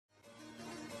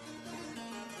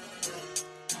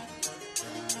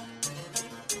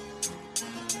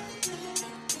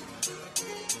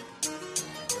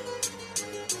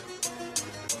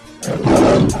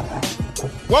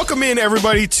Welcome in,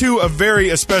 everybody, to a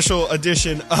very special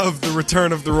edition of the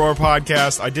Return of the Roar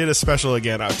podcast. I did a special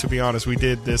again. To be honest, we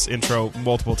did this intro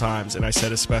multiple times, and I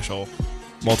said a special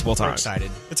multiple times. We're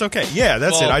excited. It's okay. Yeah,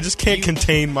 that's it. I just can't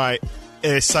contain my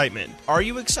excitement. Are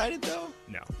you excited, though?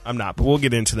 No, I'm not, but we'll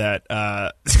get into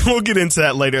that. We'll get into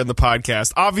that later in the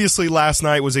podcast. Obviously, last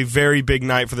night was a very big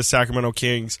night for the Sacramento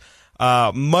Kings.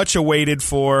 Much awaited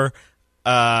for.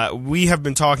 We have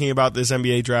been talking about this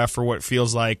NBA draft for what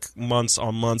feels like months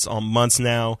on months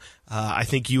now. I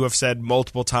think you have said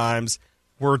multiple times,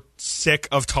 we're sick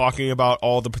of talking about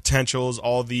all the potentials,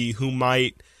 all the who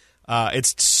might.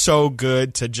 It's so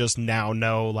good to just now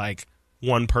know, like,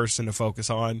 one person to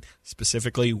focus on,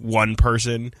 specifically one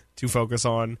person to focus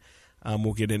on.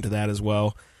 We'll get into that as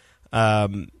well.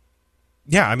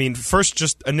 Yeah, I mean, first,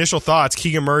 just initial thoughts.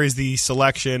 Keegan Murray's the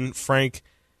selection. Frank,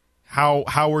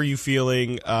 how were you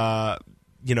feeling,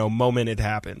 moment it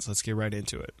happens? Let's get right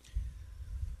into it.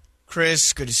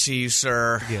 Chris, good to see you,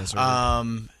 sir. Yeah,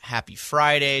 sir. Happy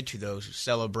Friday to those who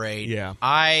celebrate. Yeah.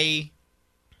 I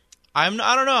don't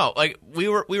know. Like, we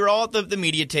were all at the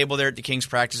media table there at the Kings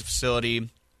practice facility.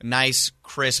 A nice,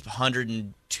 crisp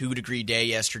 102-degree day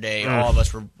yesterday. All of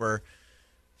us were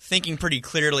thinking pretty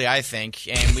clearly, I think.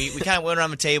 And we kind of went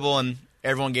around the table and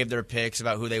everyone gave their picks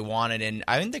about who they wanted. And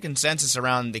I think the consensus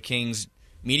around the Kings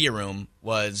media room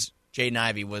was Jaden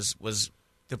Ivey was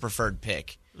the preferred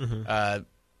pick. Mm-hmm. Of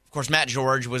course, Matt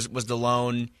George was the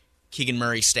lone Keegan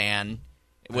Murray stan,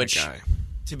 which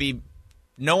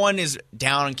no one is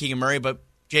down on Keegan Murray, but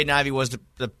Jaden Ivey was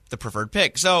the preferred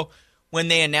pick. So when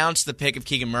they announced the pick of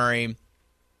Keegan Murray,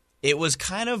 it was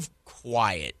kind of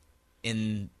quiet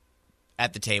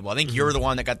at the table. I think you're the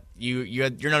one that got you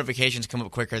had your notifications come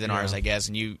up quicker than ours, I guess,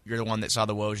 and you're the one that saw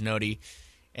the Woj noti.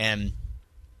 And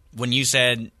when you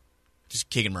said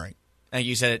just Keegan Murray, I think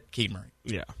you said it, Keegan Murray.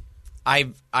 Yeah,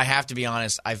 I have to be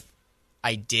honest.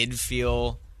 I did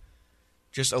feel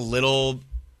just a little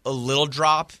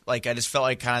drop. Like, I just felt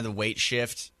like kind of the weight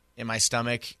shift in my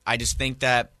stomach. I just think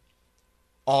that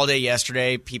all day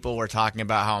yesterday, people were talking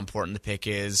about how important the pick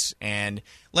is. And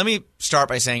let me start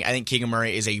by saying I think Keegan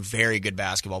Murray is a very good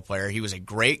basketball player. He was a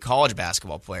great college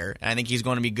basketball player, and I think he's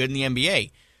going to be good in the NBA.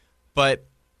 But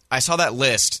I saw that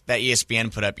list that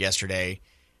ESPN put up yesterday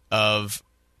and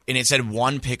it said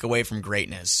one pick away from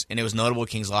greatness, and it was notable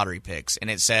Kings lottery picks. And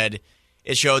it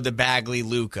showed the Bagley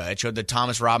Luka. It showed the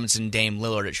Thomas Robinson Dame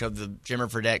Lillard. It showed the Jimmer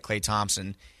Fredette Klay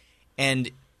Thompson. And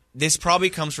this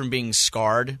probably comes from being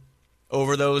scarred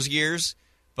over those years,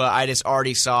 but I just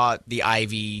already saw the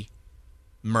Ivy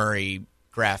Murray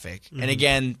graphic. Mm-hmm. And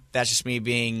again, that's just me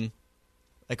being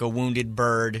like a wounded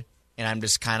bird, and I'm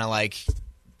just kind of like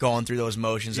going through those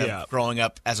motions of growing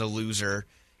up as a loser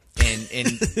and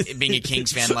being a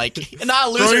Kings fan. Like, not a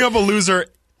loser. Growing up a loser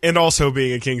and also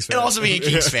being a Kings fan. And also being a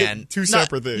Kings fan. Two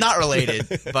separate things. Not related.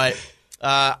 But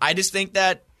I just think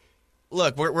that,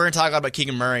 look, we're going to talk about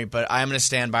Keegan Murray, but I'm going to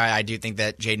stand by. I do think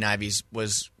that Jaden Ivey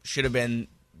should have been,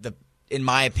 in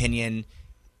my opinion,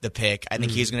 the pick. I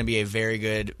think he's going to be a very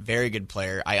good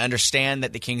player. I understand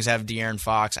that the Kings have De'Aaron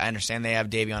Fox. I understand they have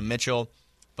Davion Mitchell,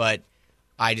 but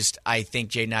I think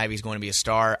Jaden Ivey is going to be a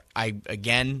star. I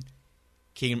think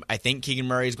Keegan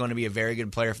Murray is going to be a very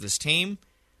good player for this team.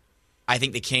 I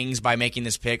think the Kings, by making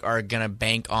this pick, are going to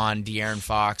bank on De'Aaron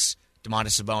Fox,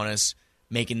 Domantas Sabonis,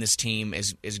 making this team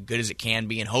as good as it can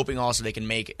be, and hoping also they can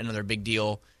make another big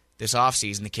deal this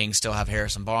offseason. The Kings still have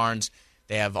Harrison Barnes.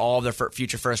 They have all of their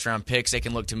future first-round picks they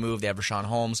can look to move. They have Rashawn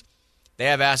Holmes. They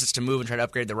have assets to move and try to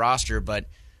upgrade the roster, but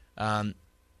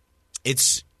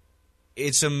it's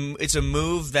a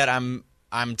move that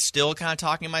I'm still kind of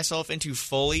talking myself into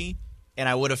fully, and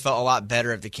I would have felt a lot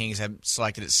better if the Kings had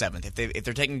selected at 7th. If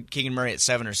they're taking Keegan Murray at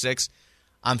 7 or 6,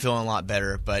 I'm feeling a lot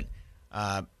better. But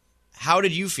how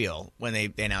did you feel when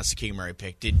they announced the Keegan Murray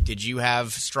pick? Did you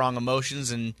have strong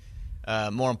emotions? And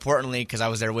more importantly, because I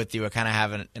was there with you, I kind of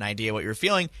have an idea what you're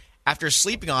feeling. After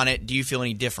sleeping on it, do you feel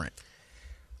any different?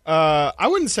 I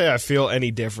wouldn't say I feel any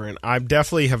different. I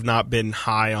definitely have not been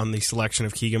high on the selection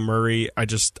of Keegan Murray. I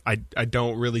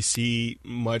don't really see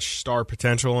much star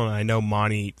potential, and I know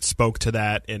Monty spoke to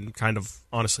that and kind of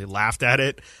honestly laughed at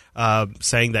it,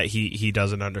 saying that he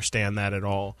doesn't understand that at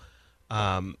all.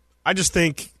 I just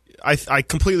think I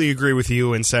completely agree with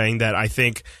you in saying that I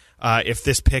think if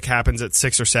this pick happens at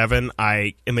 6 or 7,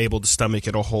 I am able to stomach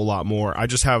it a whole lot more. I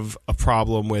just have a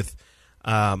problem with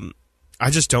I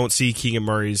just don't see Keegan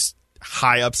Murray's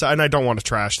high upside, and I don't want to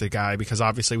trash the guy because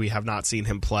obviously we have not seen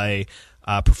him play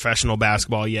professional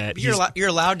basketball yet. You're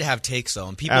allowed to have takes, though,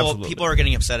 and people are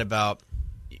getting upset about.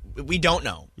 We don't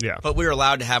know, yeah, but we're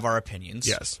allowed to have our opinions.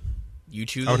 Yes, you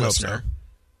two, the listener,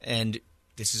 and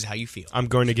this is how you feel. I'm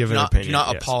going to give an opinion. Do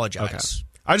not yes. apologize. Okay.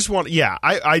 I just want,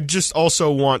 I just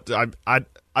also want,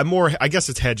 I'm more, I guess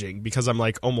it's hedging because I'm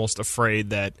like almost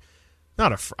afraid that,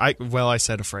 I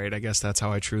said afraid. I guess that's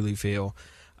how I truly feel.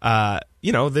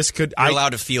 This could, You're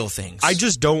allowed to feel things. I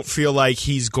just don't feel like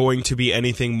he's going to be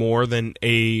anything more than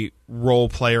a role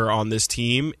player on this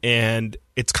team. And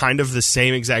it's kind of the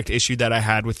same exact issue that I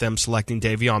had with them selecting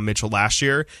Davion Mitchell last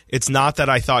year. It's not that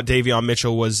I thought Davion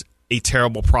Mitchell was a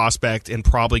terrible prospect and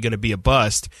probably going to be a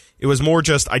bust. It was more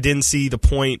just I didn't see the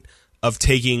point of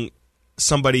taking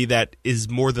somebody that is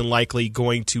more than likely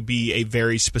going to be a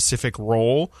very specific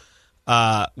role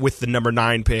with the number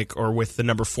 9 pick or with the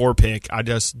number 4 pick. I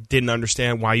just didn't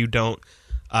understand why you don't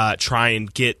try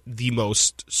and get the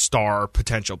most star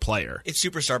potential player. It's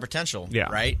superstar potential,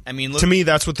 right? I mean, to me,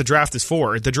 that's what the draft is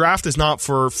for. The draft is not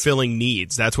for filling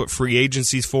needs. That's what free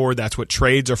agency's for. That's what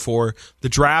trades are for. The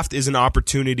draft is an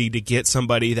opportunity to get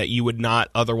somebody that you would not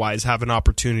otherwise have an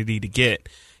opportunity to get.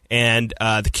 And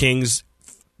the Kings,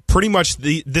 pretty much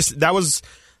that was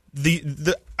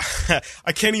the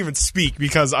I can't even speak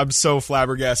because I'm so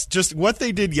flabbergasted. Just what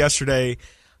they did yesterday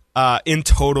in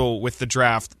total with the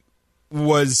draft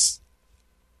was,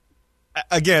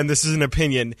 again, this is an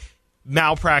opinion,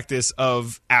 malpractice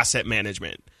of asset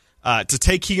management. To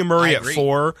take Keegan Murray at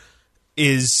 4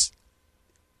 is,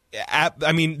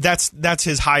 that's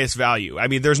his highest value. I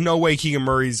mean, there's no way Keegan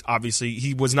Murray's, obviously,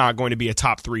 he was not going to be a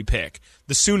top 3 pick.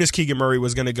 The soonest Keegan Murray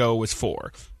was going to go was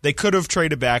 4. They could have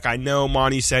traded back. I know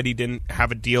Monty said he didn't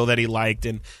have a deal that he liked,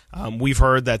 and we've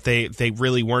heard that they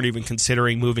really weren't even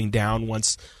considering moving down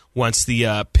once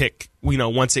the pick,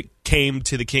 once it came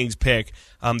to the Kings pick.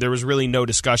 There was really no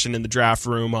discussion in the draft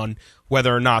room on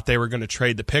whether or not they were going to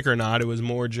trade the pick or not. It was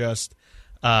more just,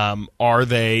 are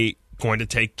they going to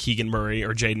take Keegan Murray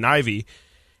or Jaden Ivey?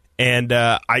 And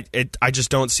I just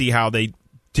don't see how they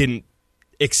didn't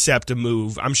accept a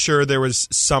move. I'm sure there was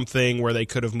something where they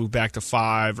could have moved back to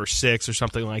 5 or 6 or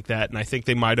something like that, and I think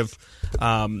they might have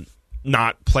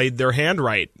not played their hand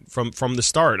right from the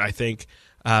start. I think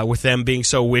with them being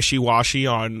so wishy-washy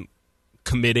on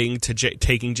committing to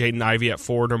taking Jaden Ivey at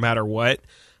 4 no matter what,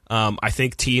 I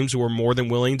think teams were more than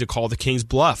willing to call the Kings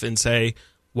bluff and say,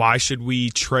 why should we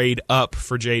trade up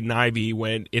for Jaden Ivey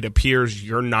when it appears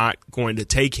you're not going to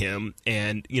take him?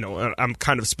 And, I'm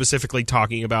kind of specifically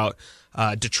talking about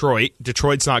Detroit.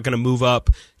 Detroit's not going to move up,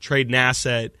 trade an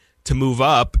asset to move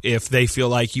up if they feel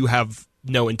like you have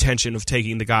no intention of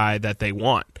taking the guy that they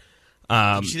want.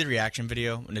 Did you see the reaction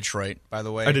video in Detroit, by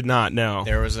the way? I did not, no.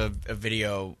 There was a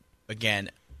video, again,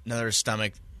 made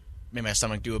my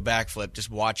stomach do a backflip, just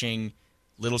watching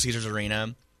Little Caesars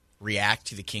Arena react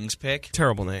to the Kings pick.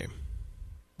 Terrible name.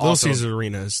 Little Caesars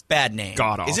Arena is bad name.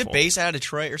 God-awful. Is it based out of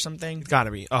Detroit or something? It's got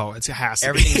to be. Oh, it has to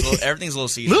Everything's Little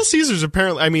Caesars. Little Caesars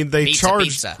apparently, they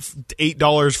charge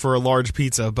 $8 for a large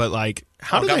pizza, but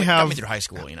how do they have... Got me through high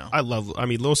school,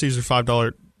 Little Caesars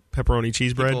 $5 pepperoni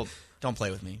cheese bread. People, don't play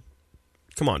with me.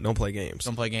 Come on, don't play games.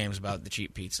 Don't play games about the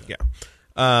cheap pizza. Yeah.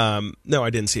 No,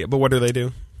 I didn't see it, but what do they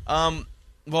do?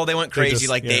 Well, they went crazy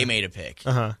they made a pick.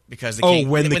 Because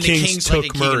when the Kings took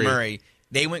Keegan Murray,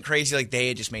 they went crazy like they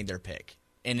had just made their pick.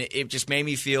 And it just made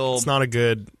me feel... It's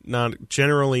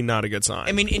generally not a good sign.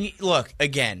 I mean, and look,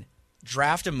 again,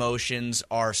 draft emotions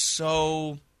are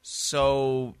so...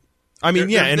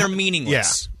 They're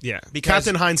meaningless. Yeah. Because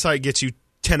Captain Hindsight gets you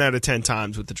 10 out of 10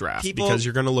 times with the draft because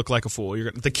you're going to look like a fool.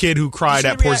 The kid who cried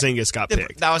at Porzingis got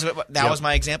picked. That was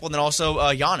my example. And then also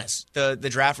Giannis, the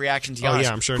draft reaction to Giannis. Oh,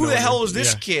 yeah, I'm sure. Who the hell is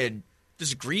this kid?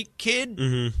 This Greek kid?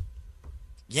 Mm-hmm.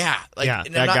 Yeah.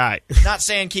 That guy. Not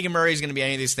saying Keegan Murray is going to be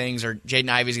any of these things or Jaden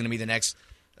Ivey is going to be the next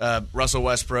Russell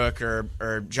Westbrook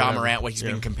or John Morant, what he's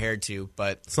being compared to.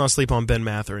 But let's not sleep on Ben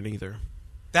Mathurin either.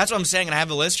 That's what I'm saying, and I have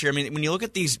the list here. I mean, when you look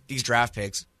at these draft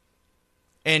picks,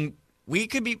 and we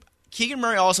could be... Keegan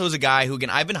Murray also is a guy who, again,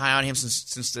 I've been high on him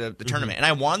since the tournament, and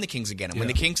I wanted the Kings again. And when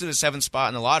the Kings did the 7th spot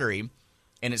in the lottery,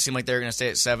 and it seemed like they were going to stay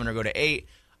at 7 or go to 8,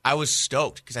 I was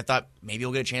stoked because I thought maybe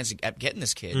we'll get a chance at getting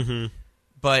this kid. Mm-hmm.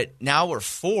 But now we're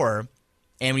 4,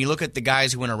 and when you look at the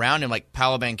guys who went around him, like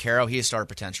Paolo Banchero, he has star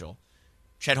potential.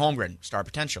 Chet Holmgren, star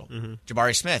potential. Mm-hmm.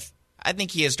 Jabari Smith, I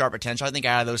think he has star potential. I think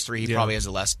out of those 3, he probably has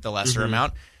the lesser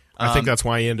amount. I think that's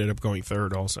why he ended up going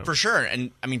 3rd also. For sure. And,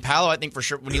 I mean, Paolo, I think for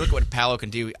sure, when you look at what Paolo can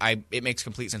do, it makes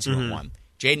complete sense he went 1.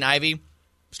 Jaden Ivey,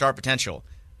 star potential.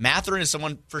 Mathurin is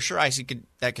someone for sure I see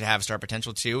that could have star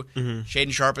potential too.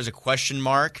 Shaedon Sharpe is a question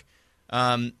mark.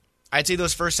 I'd say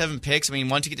those first 7 picks, I mean,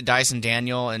 once you get to Dyson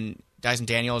Daniels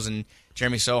and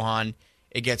Jeremy Sohan,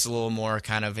 it gets a little more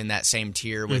kind of in that same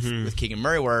tier with Keegan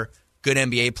Murray, where good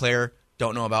NBA player,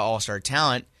 don't know about all-star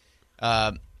talent.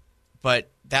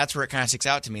 But that's where it kind of sticks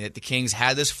out to me, that the Kings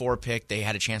had this 4 pick, they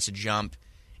had a chance to jump,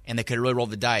 and they could have really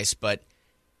rolled the dice. But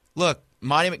look,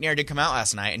 Monty McNair did come out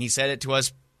last night, and he said it to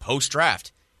us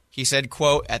post-draft. He said,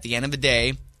 quote, "At the end of the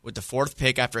day, with the 4th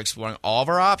pick after exploring all of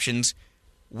our options,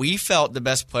 we felt the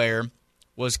best player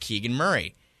was Keegan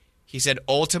Murray." He said,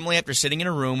 "Ultimately, after sitting in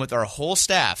a room with our whole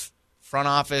staff, front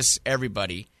office,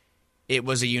 everybody, it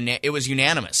was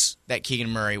unanimous that Keegan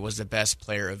Murray was the best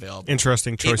player available."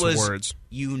 Interesting choice of words.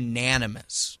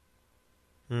 Unanimous.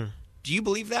 Do you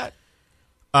believe that?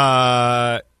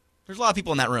 There's a lot of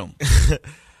people in that room.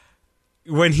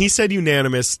 When he said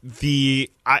unanimous,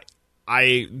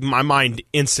 my mind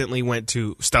instantly went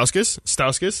to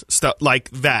Stauskas, like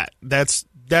that. That's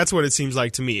what it seems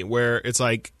like to me, where it's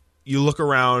like you look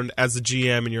around as the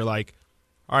GM and you're like,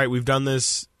 all right, we've done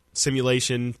this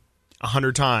simulation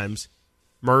 100 times.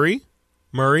 Murray.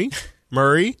 And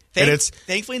it's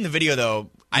thankfully in the video,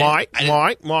 though, Mike.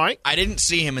 I didn't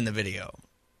see him in the video,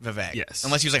 Vivek. Yes.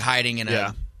 Unless he was like hiding in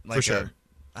for sure.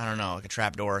 I don't know, like a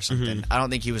trap door or something. I don't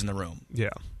think he was in the room. Yeah.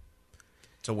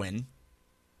 To win.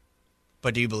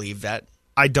 But do you believe that?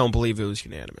 I don't believe it was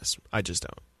unanimous. I just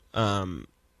don't.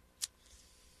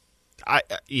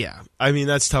 I mean,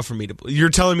 that's tough for me to believe. You're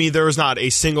telling me there was not a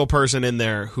single person in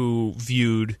there who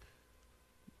viewed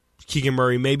Keegan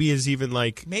Murray maybe as even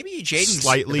like maybe Jaden's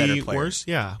slightly the better player. Worse?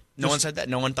 Yeah. No one said that?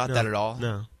 No one thought that at all?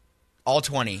 No. All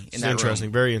 20 in that interesting.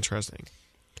 room. Very interesting.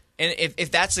 And if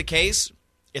that's the case,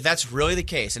 if that's really the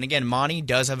case, and again, Monty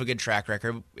does have a good track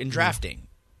record in drafting.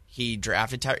 He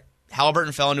drafted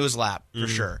Halliburton fell into his lap, for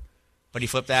sure. But he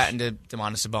flipped that into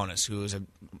Domantas Sabonis, who was a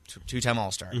 2-time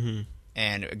All-Star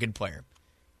and a good player.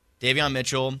 Davion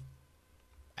Mitchell,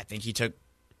 I think he took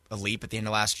a leap at the end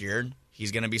of last year.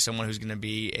 He's going to be someone who's going to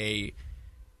be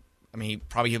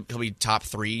he'll be top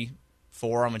 3,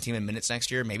 4 on the team in minutes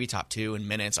next year, maybe top 2 in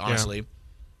minutes, honestly. Yeah.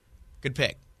 Good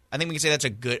pick. I think we can say that's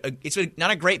it's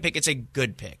not a great pick, it's a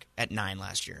good pick at 9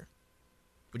 last year.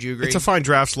 Would you agree? It's a fine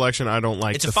draft selection. I don't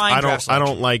like it's a fine draft selection. I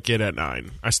don't like it at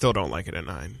 9. I still don't like it at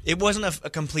 9. It wasn't a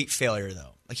complete failure,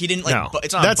 though. Like, he didn't, like, no,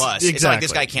 it's not a bust. Exactly. It's not like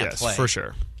this guy can't play. For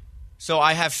sure. So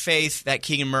I have faith that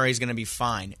Keegan Murray is going to be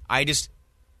fine. I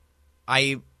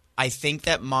think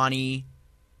that Monty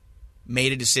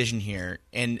made a decision here,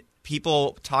 and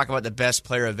people talk about the best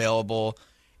player available,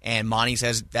 and Monty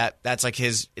says that's like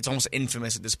it's almost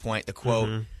infamous at this point, the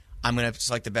quote, I'm going to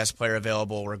select the best player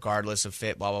available regardless of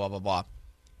fit, blah, blah, blah, blah, blah.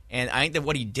 And I think that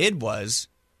what he did was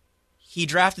he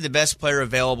drafted the best player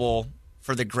available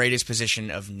for the greatest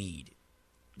position of need.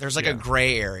 There's like a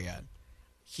gray area.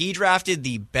 He drafted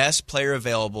the best player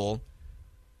available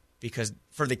because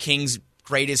for the Kings'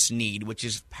 greatest need, which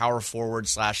is power forward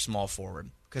 / small forward.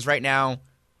 Because right now,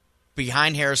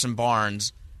 behind Harrison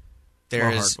Barnes,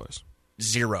 there is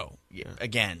 0. Yeah.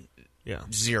 Again,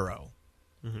 0.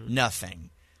 Nothing.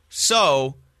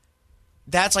 So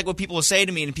that's like what people will say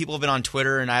to me, and people have been on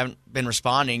Twitter, and I haven't been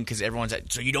responding because everyone's like,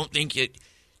 so you don't think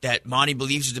that Monty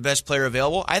believes he's the best player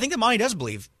available? I think that Monty does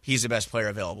believe he's the best player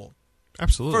available.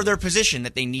 Absolutely. For their position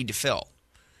that they need to fill.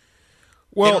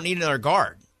 Well, they don't need another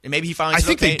guard. And maybe he finally I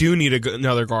think they do need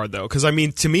another guard, though. Because, I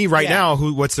mean, to me right now,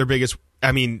 what's their biggest...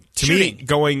 I mean, to shooting. Me,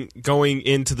 going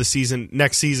into the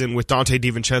next season with Dante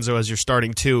DiVincenzo as your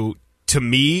starting 2, to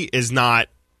me, is not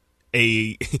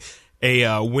a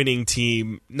winning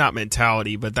team, not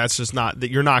mentality, but that's just not...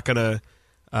 You're not going to...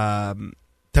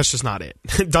 that's just not it.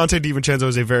 Dante DiVincenzo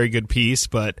is a very good piece,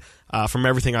 but from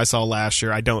everything I saw last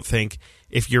year, I don't think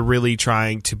if you're really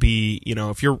trying to be,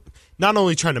 if you're not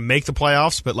only trying to make the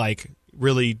playoffs, but like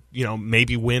really,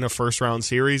 maybe win a first-round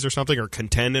series or something, or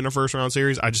contend in a first-round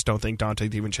series, I just don't think Dante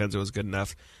DiVincenzo is good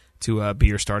enough to be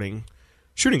your starting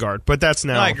shooting guard. But that's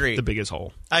now the biggest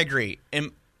hole. I agree.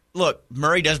 And look,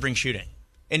 Murray does bring shooting.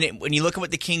 And when you look at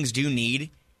what the Kings do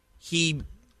need, and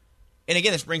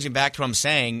again, this brings me back to what I'm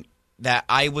saying, that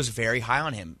I was very high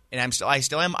on him. And I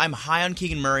still am. I'm high on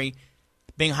Keegan Murray.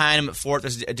 Being high on him at 4th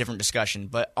is a different discussion.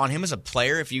 But on him as a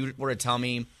player, if you were to tell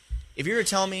me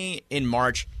in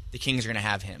March the Kings are going to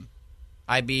have him,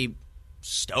 I'd be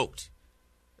stoked.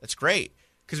 That's great.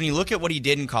 Because when you look at what he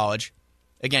did in college,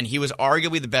 again, he was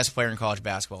arguably the best player in college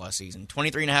basketball last season.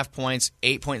 23.5 points,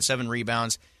 8.7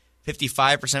 rebounds,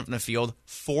 55% from the field,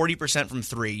 40% from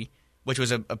 3, which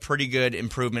was a pretty good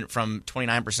improvement from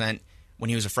 29% when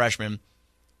he was a freshman.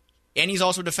 And he's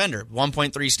also a defender.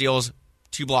 1.3 steals,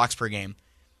 2 blocks per game.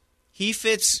 He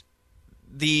fits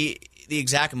the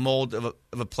exact mold of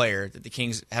a player that the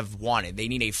Kings have wanted. They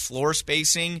need a floor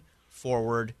spacing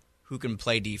forward who can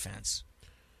play defense.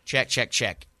 Check, check,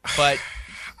 check. But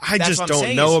I just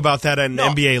don't know about that at an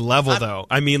NBA level, though.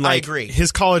 I mean, like, I agree.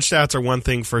 His college stats are one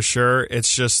thing for sure.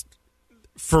 It's just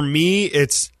for me,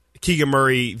 it's Keegan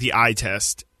Murray. The eye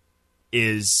test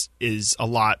is a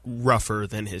lot rougher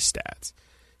than his stats.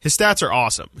 His stats are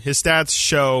awesome. His stats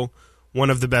show one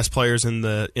of the best players in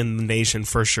the nation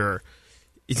for sure.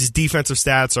 His defensive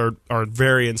stats are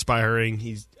very inspiring.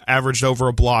 He's averaged over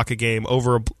a block a game,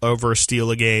 over a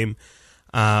steal a game.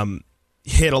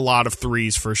 Hit a lot of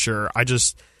threes for sure. I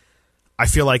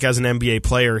feel like as an NBA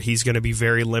player, he's going to be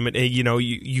very limited.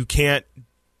 You can't.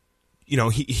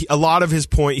 He a lot of his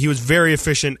point. He was very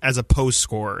efficient as a post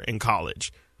scorer in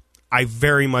college. I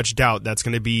very much doubt that's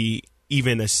going to be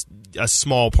even a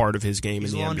small part of his game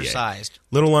in the NBA. Undersized.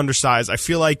 Little undersized. I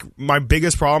feel like my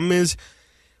biggest problem is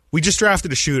we just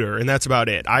drafted a shooter, and that's about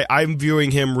it. I'm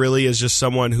viewing him really as just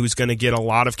someone who's going to get a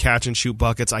lot of catch-and-shoot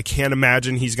buckets. I can't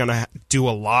imagine he's going to do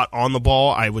a lot on the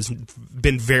ball.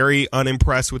 Been very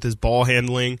unimpressed with his ball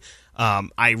handling.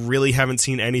 I really haven't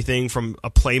seen anything from a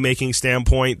playmaking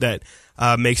standpoint that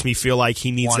makes me feel like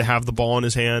he needs to have the ball in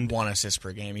his hand. 1 assist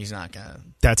per game. He's not going to.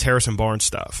 That's Harrison Barnes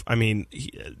stuff. I mean,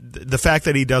 the fact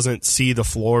that he doesn't see the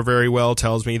floor very well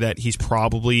tells me that he's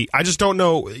probably. I just don't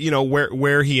know,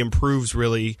 where he improves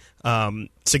really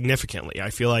significantly. I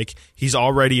feel like he's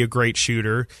already a great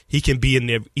shooter. He can be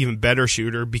an even better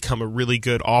shooter, become a really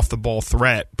good off the ball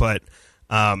threat. But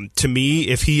to me,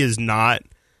 if he is not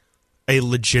a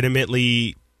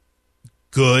legitimately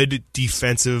good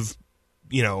defensive,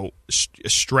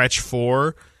 stretch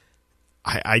four,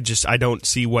 I don't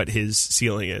see what his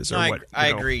ceiling is, or I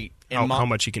agree. How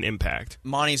much he can impact.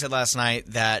 Monty said last night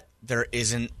that there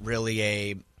isn't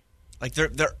really I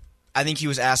think he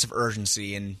was asked of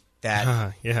urgency, and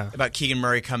that about Keegan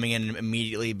Murray coming in and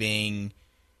immediately being.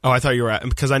 Oh, I thought you were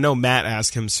because I know Matt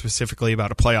asked him specifically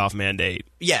about a playoff mandate.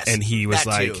 Yes, and he was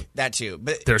that too.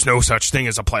 But there's no such thing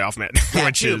as a playoff mandate,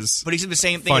 But he said the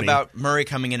same thing about Murray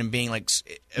coming in and being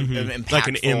impactful, like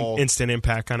an instant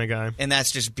impact kind of guy. And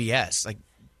that's just BS. Like,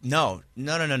 no.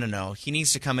 He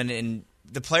needs to come in, and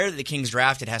the player that the Kings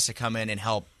drafted has to come in and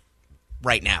help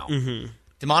right now. Mm-hmm.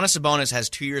 Domantas Sabonis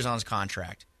has 2 years on his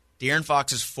contract. De'Aaron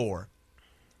Fox is 4.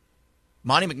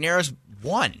 Monty McNair's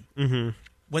 1. Mm-hmm.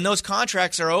 When those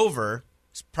contracts are over,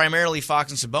 primarily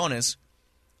Fox and Sabonis,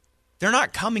 they're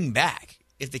not coming back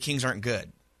if the Kings aren't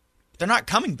good. They're not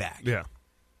coming back. Yeah.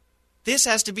 This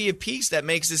has to be a piece that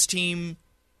makes this team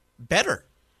better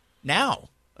now,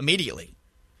 immediately.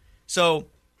 So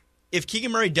if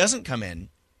Keegan Murray doesn't come in,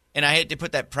 and I hate to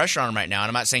put that pressure on him right now, and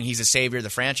I'm not saying he's the savior of the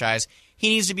franchise, he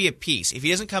needs to be a piece. If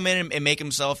he doesn't come in and make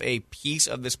himself a piece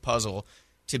of this puzzle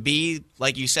to be,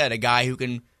 like you said, a guy who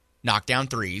can knock down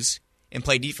threes and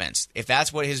play defense. If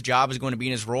that's what his job is going to be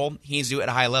in his role, he needs to do it at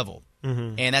a high level.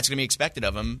 Mm-hmm. And that's going to be expected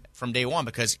of him from day one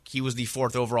because he was the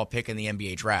 4th overall pick in the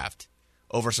NBA draft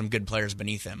over some good players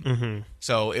beneath him. Mm-hmm.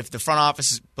 So if the front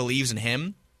office believes in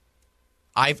him,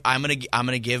 I'm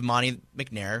gonna give Monty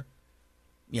McNair,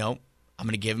 I'm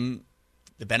gonna give him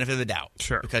the benefit of the doubt.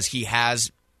 Sure. Because he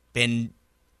hasn't given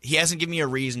me a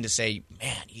reason to say,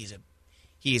 man,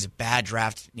 he is a bad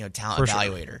draft talent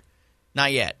evaluator. Sure.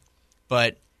 Not yet.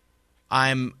 But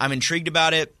I'm intrigued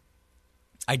about it.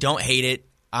 I don't hate it.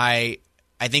 I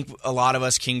think a lot of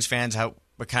us Kings fans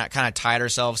we kind of tied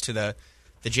ourselves to the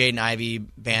Jaden Ivey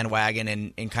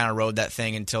bandwagon and kind of rode that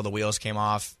thing until the wheels came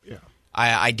off. Yeah.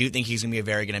 I do think he's going to be a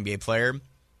very good NBA player.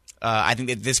 I think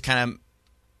that this kind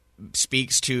of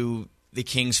speaks to the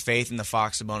Kings' faith in the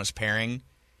Fox-Sabonis pairing.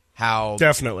 How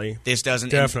definitely this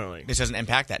doesn't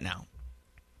impact that now.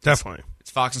 Definitely,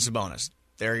 it's Fox and Sabonis.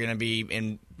 They're going to be,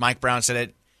 and Mike Brown said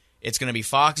it. It's going to be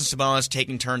Fox and Sabonis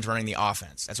taking turns running the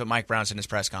offense. That's what Mike Brown said in his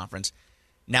press conference.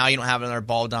 Now you don't have another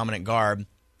ball-dominant guard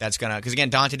that's going to... Because,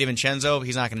 again, Dante DiVincenzo,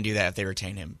 he's not going to do that if they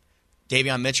retain him.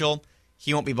 Davion Mitchell,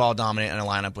 he won't be ball-dominant in a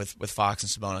lineup with Fox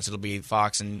and Sabonis. It'll be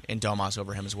Fox and Domas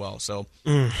over him as well. So,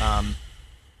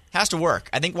 has to work.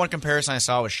 I think one comparison I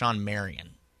saw was Shawn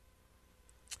Marion.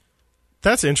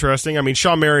 That's interesting. I mean,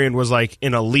 Shawn Marion was like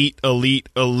an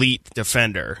elite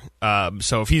defender.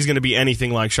 So if he's going to be anything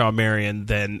like Shawn Marion,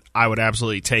 then I would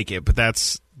absolutely take it. But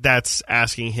that's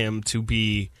asking him to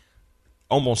be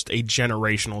almost a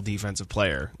generational defensive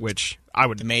player, which I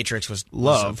would. The Matrix was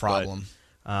love a problem.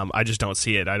 But, I just don't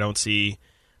see it. I don't see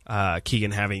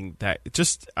Keegan having that.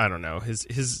 Just I don't know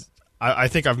his. I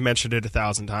think I've mentioned it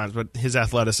 1,000 times, but his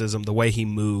athleticism, the way he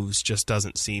moves, just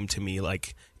doesn't seem to me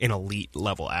like an elite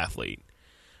level athlete.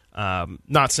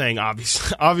 Not saying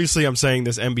obviously I'm saying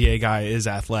this NBA guy is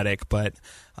athletic, but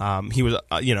he was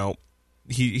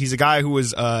he's a guy who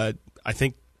was I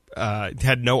think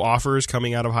had no offers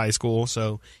coming out of high school,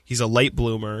 so he's a late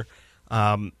bloomer.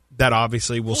 That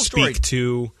obviously will speak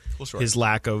to his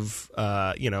lack of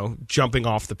jumping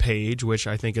off the page, which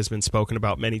I think has been spoken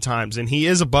about many times. And he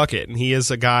is a bucket, and he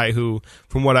is a guy who,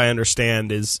 from what I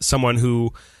understand, is someone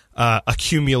who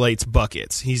accumulates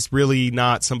buckets. He's really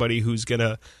not somebody who's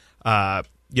gonna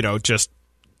just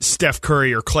Steph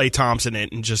Curry or Klay Thompson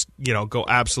it and just go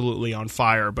absolutely on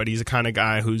fire. But he's the kind of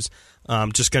guy who's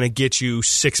just going to get you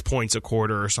 6 points a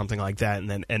quarter or something like that, and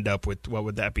then end up with, what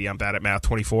would that be? I'm bad at math.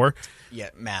 24. Yeah,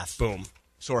 math. Boom.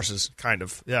 Sources. Kind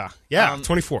of. Yeah.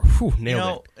 24. Whew,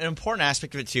 nailed it. An important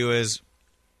aspect of it too is,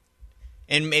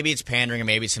 and maybe it's pandering, and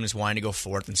maybe it's him just wanting to go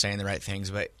forth and saying the right things,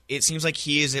 but it seems like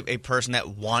he is a person that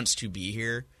wants to be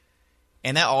here.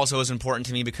 And that also is important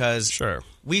to me because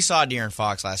we saw De'Aaron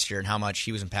Fox last year and how much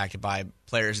he was impacted by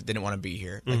players that didn't want to be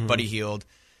here, like Buddy Hield,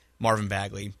 Marvin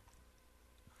Bagley.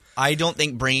 I don't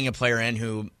think bringing a player in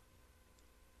who,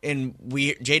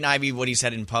 Jaden Ivey, what he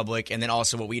said in public, and then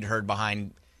also what we'd heard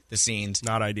behind the scenes,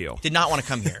 not ideal. Did not want to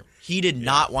come here. He did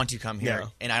not want to come here,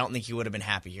 and I don't think he would have been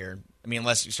happy here. I mean,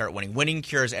 unless you start winning. Winning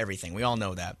cures everything. We all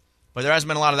know that. But there hasn't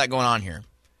been a lot of that going on here.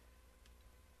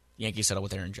 Yankees settle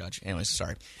with Aaron Judge. Anyways,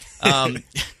 sorry.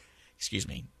 Excuse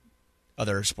me.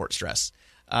 Other sports stress.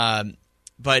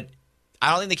 But I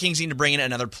don't think the Kings need to bring in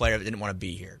another player that didn't want to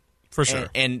be here. For sure.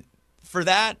 And for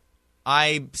that,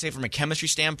 I say from a chemistry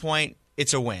standpoint,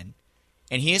 it's a win.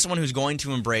 And he is someone who's going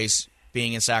to embrace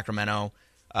being in Sacramento.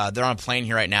 They're on a plane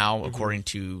here right now, according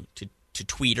to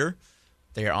Tweeter.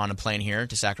 They are on a plane here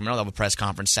to Sacramento. They'll have a press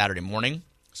conference Saturday morning.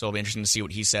 So it'll be interesting to see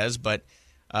what he says. But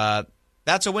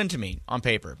that's a win to me on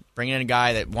paper. Bringing in a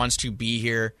guy that wants to be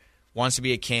here, wants to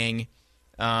be a King.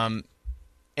 And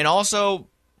also,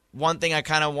 one thing I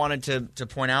kind of wanted to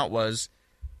point out was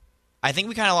I think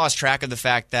we kind of lost track of the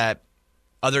fact that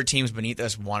other teams beneath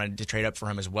us wanted to trade up for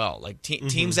him as well. Like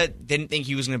teams that didn't think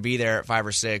he was going to be there at 5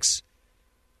 or 6,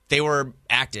 they were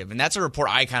active. And that's a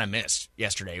report I kind of missed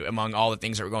yesterday among all the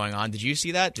things that were going on. Did you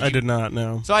see that? I did not,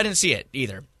 no. So I didn't see it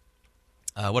either.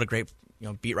 What a great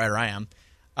beat writer I am.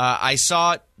 I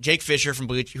saw Jake Fisher from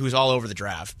Bleacher, who's all over the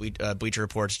draft. Bleacher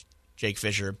Report's Jake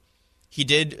Fisher. He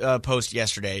did post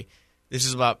yesterday. This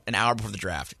is about an hour before the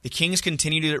draft. The Kings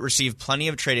continue to receive plenty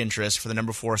of trade interest for the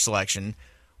number 4 selection,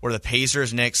 where the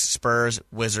Pacers, Knicks, Spurs,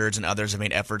 Wizards, and others have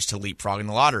made efforts to leapfrog in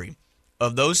the lottery.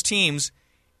 Of those teams,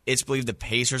 it's believed the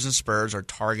Pacers and Spurs are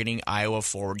targeting Iowa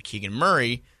forward Keegan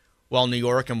Murray, while New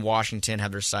York and Washington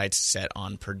have their sights set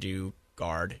on Purdue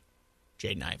guard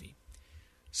Jaden Ivey.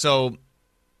 So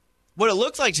what it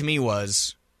looked like to me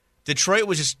was Detroit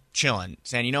was just chilling,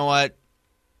 saying, you know what,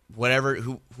 whoever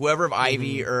of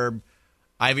Ivy or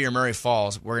Murray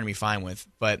falls, we're going to be fine with.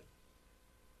 But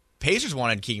Pacers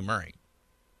wanted Keegan Murray.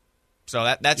 So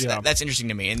that's interesting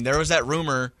to me. And there was that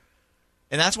rumor,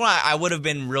 and that's what I would have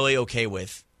been really okay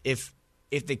with. If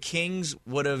the Kings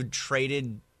would have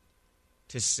traded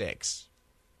to 6,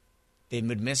 they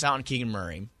would miss out on Keegan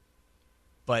Murray,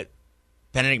 but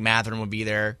Benedict Mathurin would be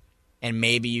there, and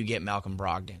maybe you get Malcolm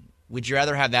Brogdon. Would you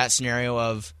rather have that scenario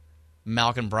of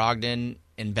Malcolm Brogdon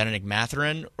and Benedict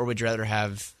Mathurin, or would you rather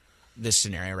have this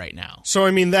scenario right now? So,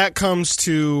 I mean, that comes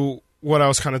to what I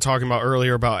was kind of talking about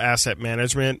earlier about asset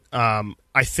management.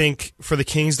 I think for the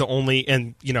Kings, the only,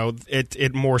 and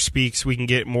it more speaks, we can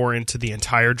get more into the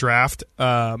entire draft.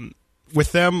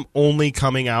 With them only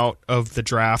coming out of the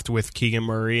draft with Keegan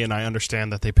Murray, and I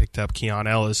understand that they picked up Keon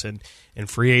Ellis in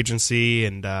free agency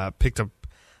and picked up,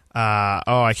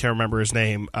 I can't remember his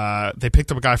name. They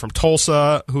picked up a guy from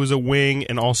Tulsa who's a wing,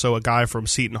 and also a guy from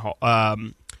Seton Hall.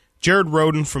 Jared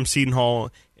Rhoden from Seton Hall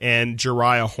and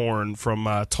Jariah Horn from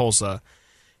Tulsa.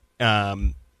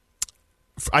 I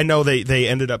know they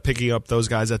ended up picking up those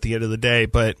guys at the end of the day,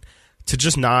 but to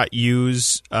just not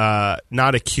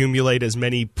accumulate as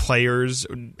many players,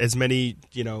 as many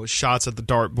shots at the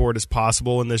dartboard as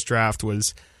possible in this draft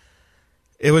was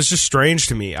just strange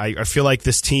to me. I feel like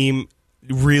this team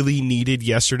really needed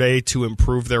yesterday to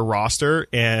improve their roster,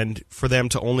 and for them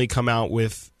to only come out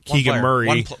with Keegan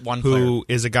Murray, who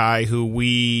is a guy who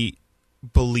we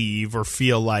believe or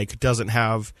feel like doesn't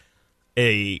have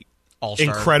a All-star,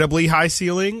 incredibly high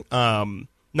ceiling.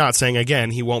 Not saying,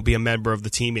 again, he won't be a member of the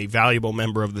team, a valuable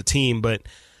member of the team, but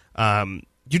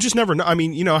you just never know. I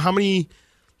mean, how many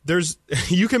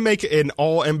you can make an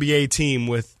all-NBA team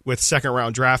with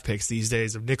second-round draft picks these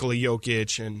days of Nikola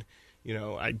Jokic, and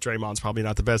Draymond's probably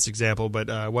not the best example,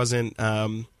 but wasn't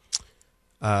Trey,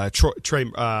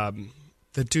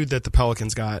 the dude that the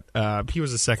Pelicans got, he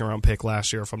was a second-round pick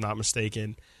last year, if I'm not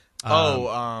mistaken.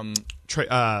 Murphy.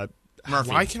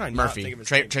 Why can I not think of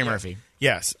his name? Trey Murphy.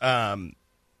 Yes.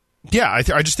 Yeah,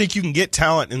 I just think you can get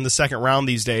talent in the second round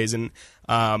these days. And,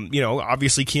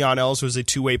 obviously Keon Ellis was a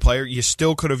two-way player. You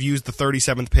still could have used the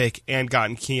 37th pick and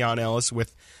gotten Keon Ellis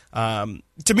with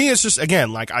to me, it's just,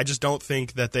 again, like, I just don't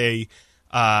think that they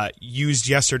used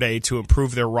yesterday to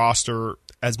improve their roster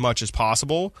as much as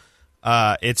possible.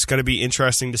 It's going to be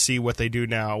interesting to see what they do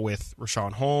now with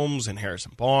Rashawn Holmes and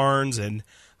Harrison Barnes, and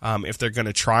if they're going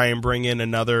to try and bring in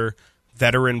another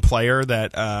veteran player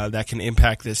that can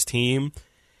impact this team.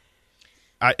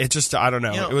 I don't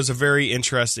know. It was a very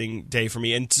interesting day for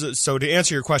me. And so to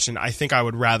answer your question, I think I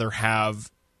would rather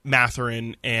have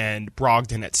Mathurin and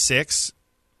Brogdon at 6.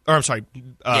 Or I'm sorry,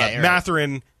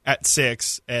 Mathurin at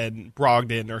 6 and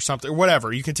Brogdon or something, or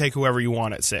whatever. You can take whoever you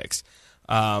want at 6.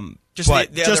 Just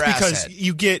because asset.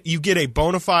 you get a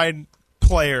bona fide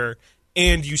player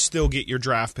and you still get your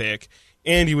draft pick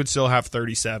and you would still have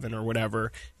 37 or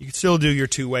whatever. You could still do your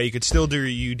two-way. You could still do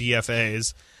your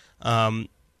UDFAs. To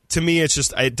me,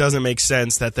 it doesn't make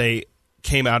sense that they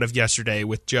came out of yesterday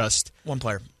with just one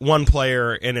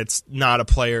player, and it's not a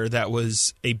player that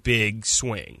was a big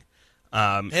swing. They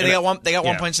got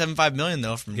 $1.75 million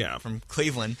though from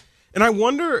Cleveland. And I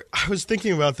wonder, I was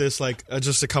thinking about this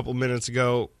just a couple minutes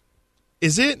ago.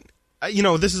 Is it,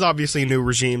 this is obviously a new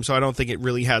regime, so I don't think it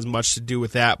really has much to do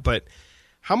with that, but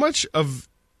how much of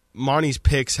Monty's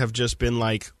picks have just been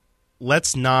like,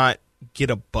 let's not get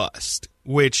a bust,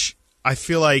 which I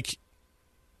feel like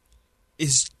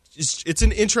it's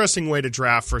an interesting way to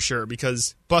draft for sure,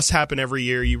 because busts happen every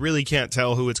year. You really can't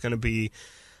tell who it's going to be.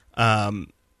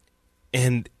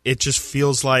 And it just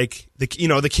feels like the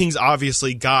Kings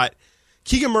obviously got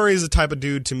Keegan Murray is the type of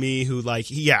dude to me who,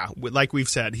 like we've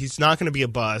said, he's not going to be a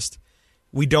bust.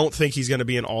 We don't think he's going to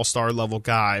be an all-star level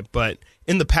guy, but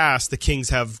in the past, the Kings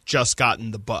have just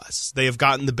gotten the busts. They have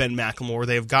gotten the Ben McLemore,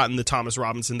 they have gotten the Thomas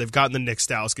Robinson, they've gotten the Nick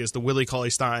Stauskas, the Willie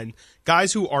Cauley-Stein,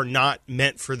 guys who are not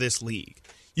meant for this league.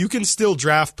 You can still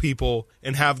draft people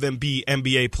and have them be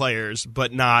NBA players,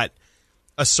 but not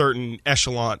a certain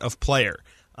echelon of player.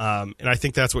 And I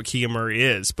think that's what Keegan Murray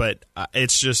is, but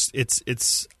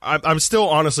I'm still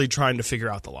honestly trying to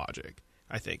figure out the logic,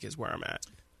 I think, is where I'm at.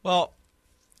 Well,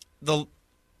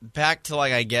 back to,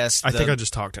 I guess... I think I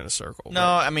just talked in a circle. No,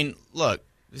 I mean, look,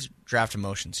 this is draft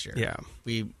emotions here. Yeah.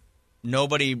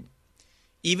 Nobody,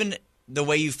 even the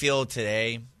way you feel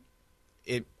today,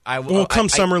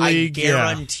 Summer League, I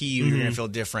guarantee you you're going to feel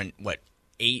different,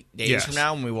 8 days from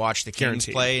now when we watch the Kings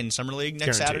play in Summer League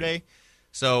next Saturday?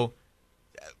 So...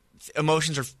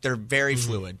 emotions they're very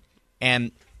fluid,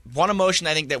 and one emotion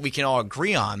I think that we can all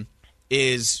agree on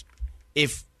is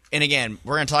and again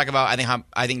we're going to talk about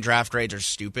I think draft grades are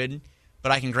stupid,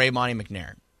 but I can grade Monty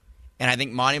McNair, and I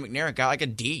think Monty McNair got a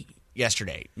D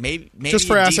yesterday, maybe just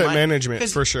for asset management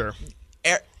for sure.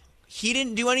 He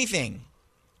didn't do anything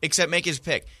except make his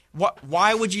pick.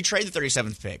 Why would you trade the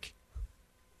 37th pick?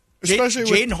 Especially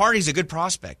Jaden Hardy's a good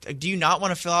prospect. Do you not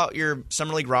want to fill out your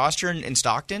Summer League roster in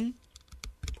Stockton?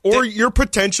 Or your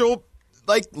potential,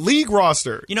 league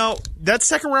roster. That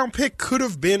second-round pick could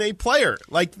have been a player.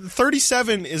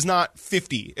 37 is not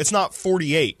 50. It's not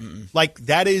 48.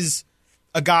 That is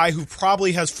a guy who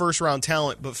probably has first-round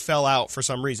talent but fell out for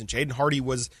some reason. Jaden Hardy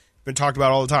been talked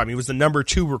about all the time. He was the number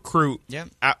 2 recruit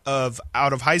out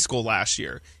of high school last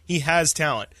year. He has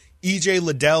talent. E.J.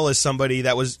 Liddell is somebody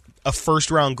that was a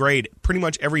first-round grade. Pretty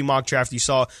much every mock draft you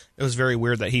saw, it was very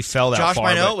weird that he fell that far. Josh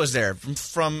Minot was there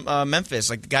from Memphis,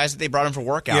 the guys that they brought in for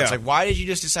workouts. Why did you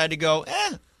just decide to go,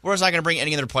 where was I going to bring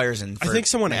any other players in for I think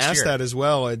someone asked year? that as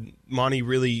well, and Monty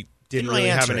really didn't really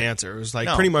have an answer. It was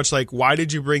pretty much why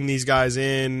did you bring these guys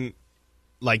in,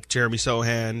 Jeremy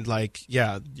Sohan,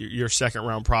 your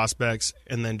second-round prospects,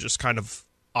 and then just kind of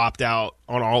opt out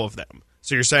on all of them?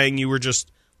 So you're saying you were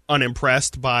just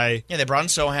unimpressed by... Yeah, they brought in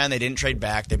Sohan. They didn't trade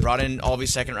back. They brought in all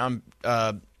these second-round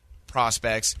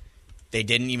prospects. They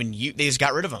didn't even... They just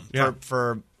got rid of them. Yeah.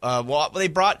 They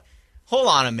brought... Hold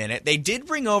on a minute. They did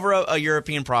bring over a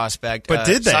European prospect. But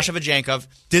did they? Sasha Vajankov.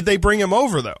 Did they bring him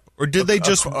over, though? Or did they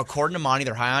just... According to Monty,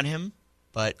 they're high on him.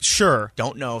 But sure.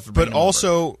 Don't know if they're bringing him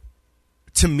over.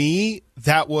 To me,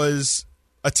 that was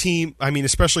a team... I mean,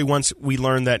 especially once we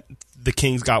learned that the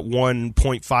Kings got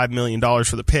 $1.5 million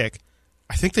for the pick...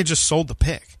 I think they just sold the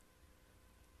pick.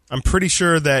 I'm pretty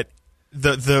sure that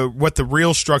what the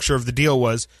real structure of the deal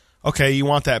was, okay, you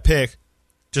want that pick,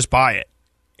 just buy it.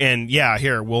 And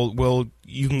here,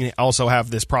 you can also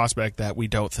have this prospect that we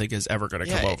don't think is ever going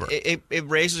to come over. It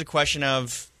raises a question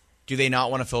of, do they not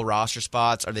want to fill roster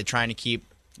spots? Are they trying to keep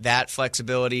that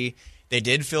flexibility? They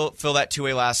did fill that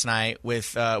two-way last night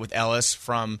with Ellis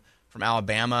from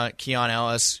Alabama, Keon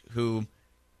Ellis, who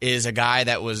is a guy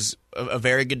that was a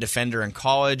very good defender in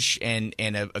college and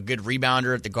a good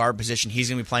rebounder at the guard position. He's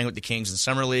going to be playing with the Kings in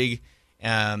Summer League.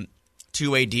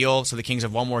 Two-way deal, so the Kings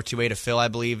have one more two-way to fill, I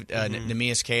believe.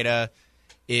 Neemias Queta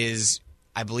is,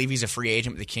 I believe he's a free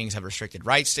agent, but the Kings have restricted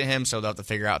rights to him, so they'll have to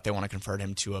figure out if they want to convert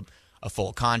him to a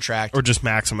full contract. Or just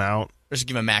max him out. Or just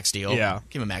give him a max deal. Yeah.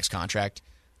 Give him a max contract.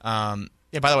 By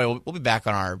the way, we'll be back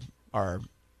on our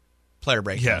player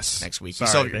break next week.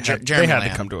 Sorry, they had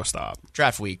to come to a stop.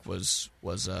 Draft week was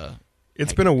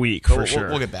it's been a week for sure.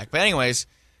 We'll get back. But anyways,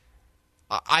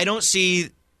 I don't see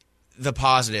the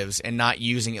positives in not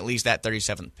using at least that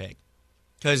 37th pick.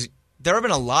 Because there have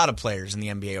been a lot of players in the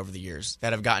NBA over the years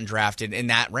that have gotten drafted in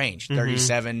that range,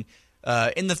 37,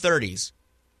 in the 30s.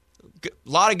 A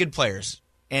lot of good players,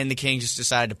 and the Kings just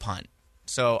decided to punt.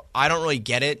 So I don't really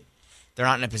get it. They're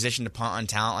not in a position to punt on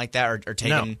talent like that or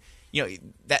taking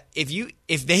that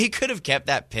if they could have kept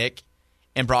that pick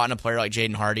and brought in a player like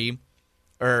Jaden Hardy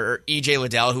or EJ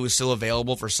Liddell, who was still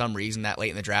available for some reason that late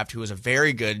in the draft, who was a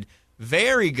very good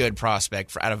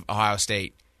prospect out of Ohio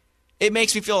State, it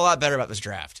makes me feel a lot better about this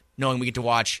draft, knowing we get to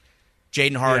watch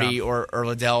Jaden Hardy or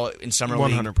Liddell in Summer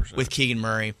League 100%. with Keegan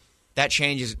Murray. That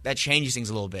changes things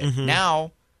a little bit.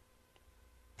 Now,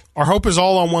 our hope is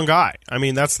all on one guy. I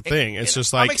mean, that's the thing. It's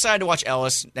just like I'm excited to watch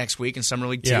Ellis next week in Summer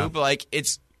League too, but like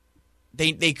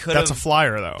they could have. That's a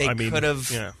flyer though. They could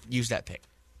have used that pick.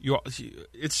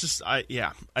 It's just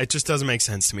it just doesn't make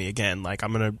sense to me. Again, like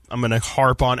I'm gonna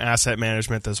harp on asset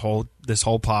management this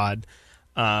whole pod.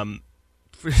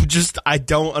 Just I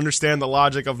don't understand the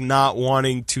logic of not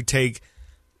wanting to take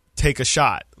a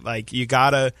shot. Like you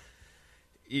gotta.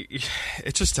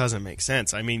 It just doesn't make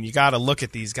sense. I mean, you got to look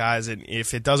at these guys, and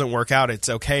if it doesn't work out, it's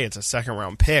okay. It's a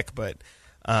second-round pick, but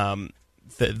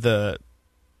the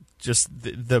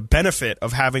benefit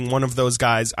of having one of those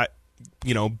guys,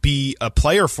 be a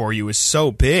player for you is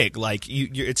so big. Like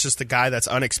it's just a guy that's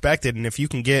unexpected, and if you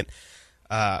can get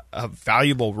a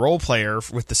valuable role player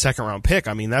with the second-round pick,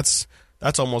 I mean that's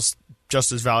almost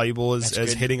just as valuable as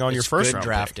hitting on your first-round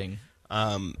drafting.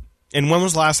 Pick. And when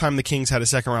was the last time the Kings had a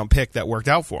second-round pick that worked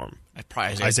out for them?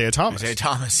 Isaiah Thomas. Isaiah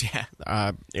Thomas, yeah.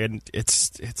 And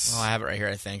it's. Oh, I have it right here.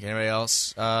 I think. Anybody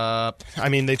else? I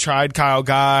mean, they tried Kyle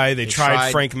Guy. They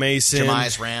tried Frank Mason.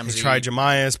 Jamias Ramsey. They tried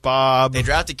Jamias Bob. They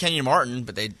drafted Kenyon Martin,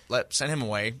 but they sent him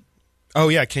away. Oh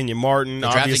yeah, Kenyon Martin.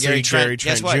 Obviously, Gary Trent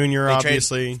Jr.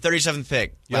 Obviously, 37th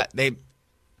pick. Yep.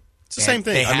 It's the same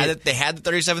thing. They had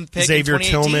the 37th pick. Xavier in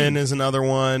 2018. Tillman is another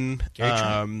one. Gary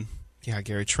Trent. Yeah,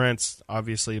 Gary Trent's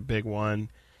obviously a big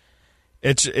one.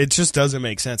 It just doesn't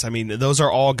make sense. I mean, those are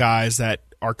all guys that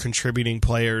are contributing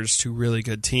players to really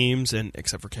good teams, and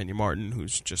except for Kenyon Martin,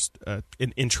 who's just an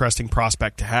interesting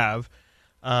prospect to have.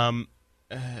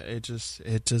 It just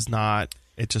does not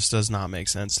make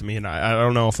sense to me, and I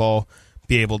don't know if I'll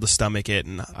be able to stomach it.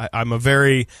 And I'm a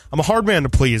hard man to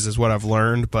please, is what I've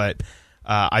learned, but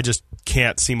I just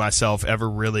can't see myself ever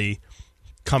really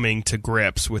coming to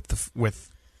grips with.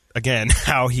 Again,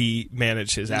 how he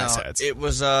managed his assets. It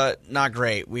was not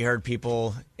great. We heard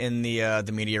people in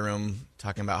the media room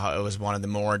talking about how it was one of the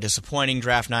more disappointing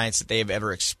draft nights that they've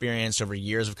ever experienced over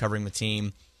years of covering the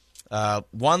team.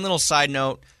 One little side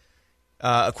note,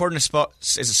 according to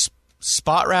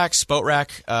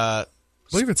Spotrac? I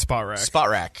believe it's Spotrac.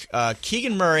 Spotrac.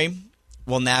 Keegan Murray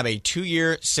will nab a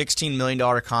 2-year, $16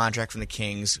 million contract from the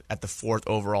Kings at the 4th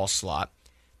overall slot.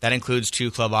 That includes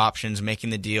 2 club options,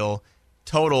 making the deal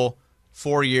total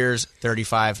 4 years,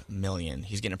 $35 million.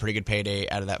 He's getting a pretty good payday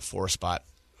out of that 4 spot.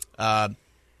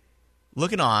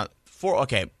 Looking on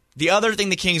the other thing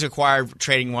the Kings acquired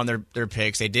trading one of their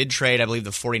picks, they did trade, I believe, the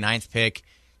 49th pick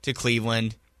to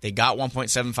Cleveland. They got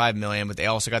 $1.75 million, but they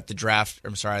also got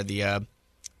the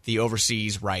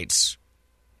overseas rights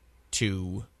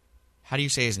to, how do you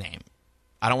say his name?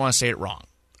 I don't want to say it wrong.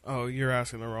 Oh, you're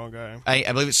asking the wrong guy.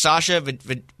 I believe it's Sasha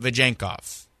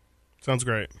Vajenkov. Sounds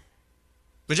great.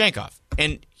 Vajenkov.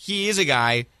 And he is a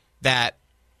guy that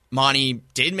Monty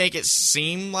did make it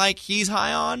seem like he's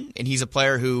high on, and he's a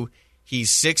player who he's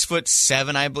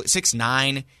 6'7", I believe,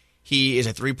 6'9". He is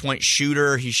a 3-point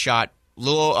shooter. He shot a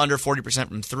little under 40%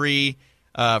 from 3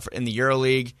 in the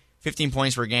EuroLeague, 15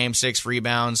 points per game, 6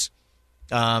 rebounds.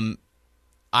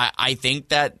 I think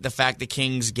that the fact the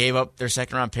Kings gave up their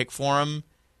second-round pick for him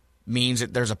means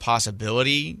that there's a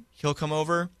possibility he'll come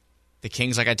over. The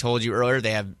Kings, like I told you earlier,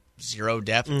 they have 0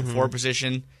 depth at the 4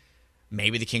 position.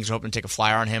 Maybe the Kings are hoping to take a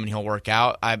flyer on him and he'll work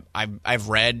out. I've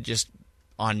read just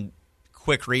on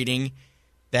quick reading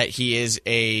that he's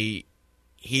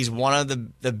one of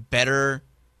the better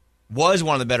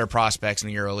prospects in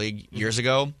the EuroLeague years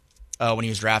ago. when he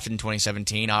was drafted in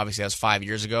 2017. Obviously, that was 5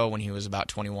 years ago when he was about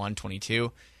 21,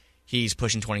 22. He's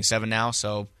pushing 27 now,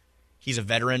 so he's a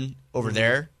veteran over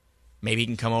there. Maybe he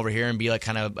can come over here and be like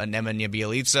kind of a Nemanja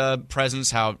Bjelica presence,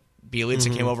 how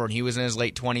Bjelica came over when he was in his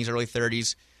late 20s, early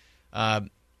 30s. I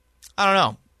don't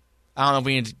know. I don't know if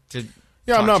we need to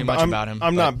talk too much about him.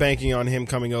 I'm not banking on him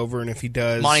coming over, and if he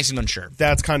does, Monty's unsure.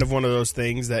 That's kind of one of those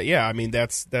things that, I mean,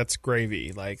 that's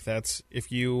gravy. Like, that's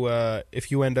if you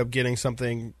end up getting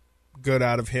something good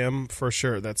out of him, for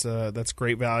sure, that's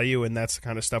great value, and that's the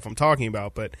kind of stuff I'm talking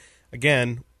about. But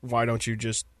again, why don't you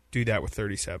just do that with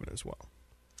 37 as well?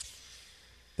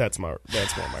 That's more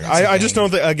my. I just don't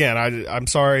think. Again, I'm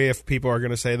sorry if people are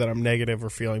going to say that I'm negative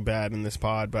or feeling bad in this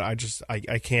pod, but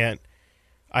I can't.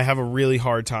 I have a really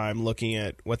hard time looking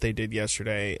at what they did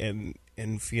yesterday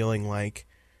and feeling like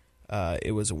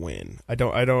it was a win. I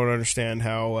don't understand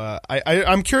how.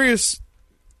 I'm curious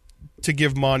to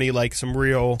give Monty like some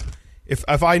real.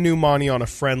 If I knew Monty on a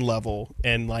friend level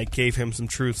and like gave him some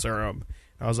truth serum,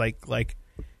 I was like,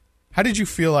 how did you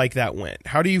feel like that went?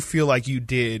 How do you feel like you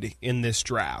did in this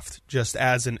draft, just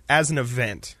as an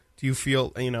event? Do you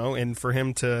feel, and for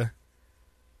him to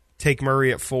take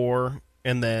Murray at 4,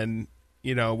 and then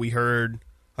we heard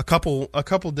a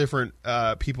couple different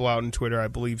people out on Twitter, I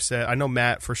believe, said, I know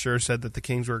Matt for sure said that the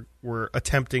Kings were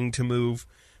attempting to move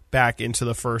back into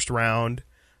the first round.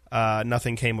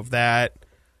 Nothing came of that.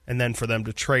 And then for them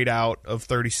to trade out of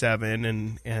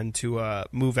 37 and to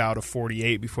move out of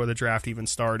 48 before the draft even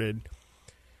started,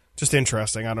 just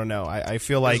interesting. I don't know. I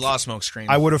feel like there's a lot of smoke screen.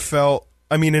 I would have felt.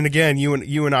 I mean, and again,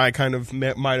 you and I kind of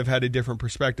might have had a different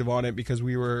perspective on it because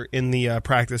we were in the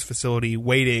practice facility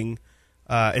waiting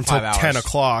until 10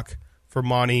 o'clock for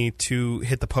Monty to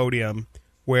hit the podium,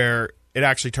 where it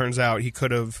actually turns out he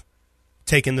could have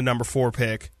taken the number 4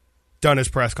 pick, done his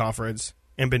press conference,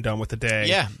 and been done with the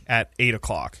day at 8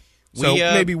 o'clock. So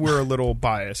maybe we're a little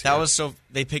biased. That was so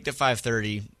they picked at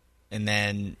 5:30, and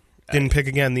then didn't pick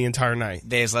again the entire night.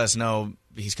 They just let us know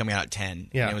he's coming out at 10.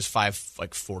 Yeah, and it was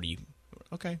 5:40.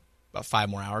 Okay, about 5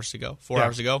 more hours to go. 4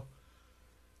 hours to go.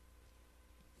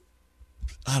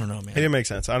 I don't know, man. It didn't make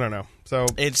sense. I don't know. So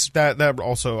it's that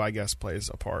also, I guess,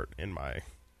 plays a part in my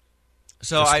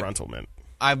disgruntlement.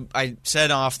 I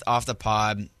said off the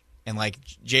pod. And like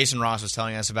Jason Ross was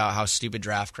telling us about how stupid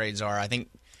draft grades are. I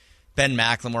think Ben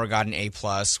McLemore got an A+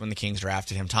 when the Kings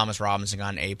drafted him. Thomas Robinson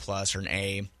got an A+ or an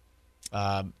A.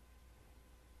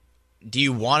 Do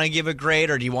you want to give a grade,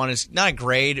 or do you want to not a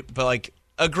grade, but like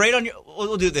a grade on your?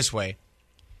 We'll do it this way.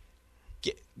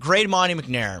 Grade Monty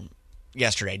McNair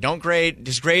yesterday. Don't grade.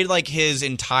 Just grade like his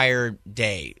entire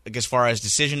day, like as far as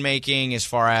decision making, as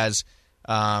far as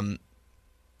or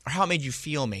how it made you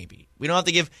feel. Maybe. We don't have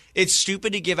to give. It's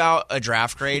stupid to give out a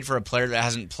draft grade for a player that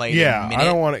hasn't played. Yeah, a minute. I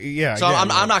don't want to. Yeah, so I'm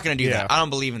not going to do that. I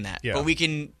don't believe in that. Yeah. But we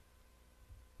can.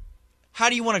 How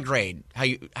do you want to grade? How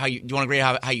you do you want to grade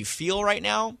how you feel right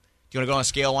now? Do you want to go on a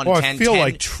scale 1 to 10? I feel 10,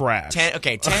 like trash. 10.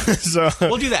 Okay, 10. So.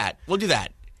 We'll do that.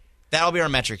 That'll be our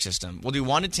metric system. We'll do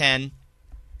 1 to 10.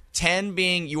 10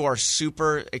 being you are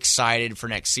super excited for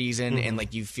next season and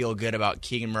like you feel good about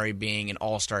Keegan Murray being an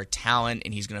all-star talent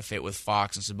and he's going to fit with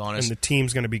Fox and Sabonis. And the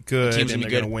team's going to be good and they're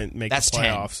going to win, make That's the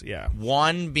playoffs. 10. Yeah.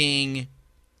 1 being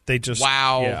they just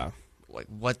wow. Yeah. Like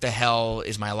what the hell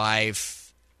is my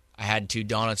life? I had 2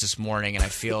 donuts this morning and I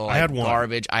feel like I had one.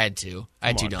 garbage. I had 2. I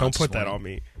had 2 donuts. Don't put that on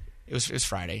me. It was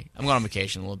Friday. I'm going on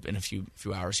vacation in a few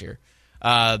hours here.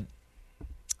 That's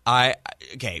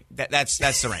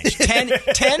the range.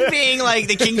 10 being like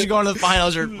the Kings are going to the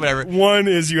finals or whatever. 1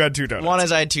 is you had 2 donuts. 1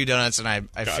 is I had 2 donuts and I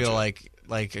gotcha. feel like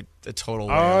a total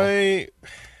whale.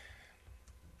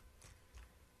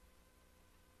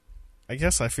 I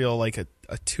guess I feel like a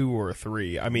 2 or a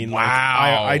 3. I mean, wow.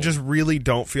 Like, I just really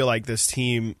don't feel like this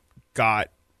team got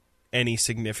any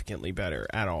significantly better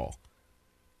at all.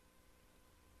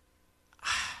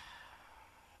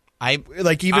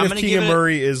 If Keegan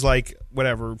Murray is like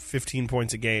whatever 15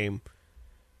 points a game,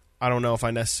 I don't know if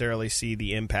I necessarily see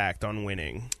the impact on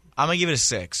winning. I'm gonna give it a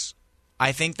 6.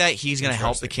 I think that he's gonna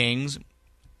help the Kings,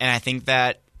 and I think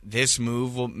that this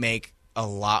move will make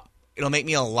it'll make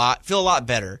me feel a lot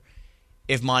better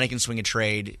if Monty can swing a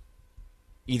trade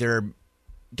either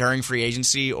during free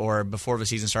agency or before the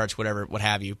season starts, what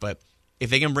have you. But if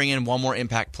they can bring in one more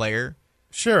impact player.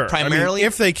 Sure. Primarily,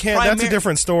 if they can, that's a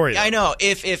different story. I know.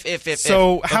 If.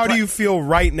 So, how do you feel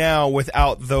right now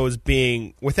without it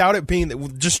being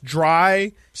just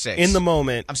dry 6 in the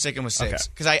moment? I'm sticking with 6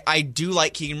 because I do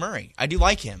like Keegan Murray. I do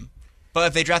like him, but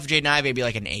if they drafted Jaden Ivey, it'd be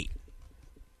like an 8.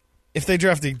 If they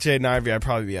drafted Jaden Ivey, I'd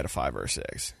probably be at a 5 or a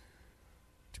 6.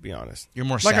 To be honest, you're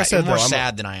more like sad. I said, you're more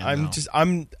sad than I am.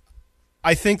 I'm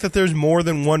I think that there's more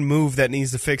than one move that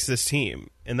needs to fix this team,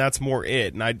 and that's more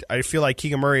it. And I feel like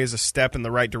Keegan Murray is a step in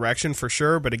the right direction for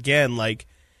sure, but again, like,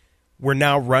 we're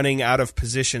now running out of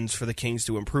positions for the Kings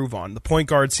to improve on. The point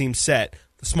guard seems set.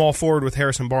 The small forward with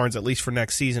Harrison Barnes, at least for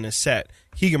next season, is set.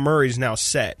 Keegan Murray is now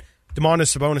set.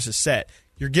 Domantas Sabonis is set.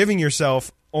 You're giving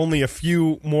yourself only a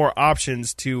few more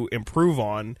options to improve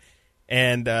on.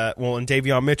 And, and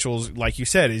Davion Mitchell's, like you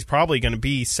said, he's probably going to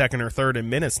be second or third in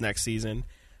minutes next season.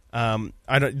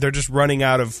 They're just running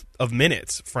out of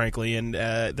minutes, frankly, and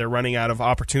they're running out of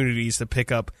opportunities to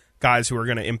pick up guys who are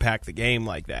going to impact the game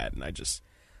like that. And I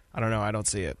don't know. I don't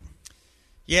see it.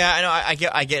 Yeah, I know.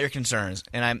 I get your concerns,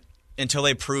 and until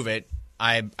they prove it,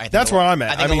 I think that's where I'm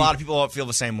at. I think a lot of people feel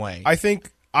the same way. I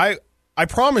think I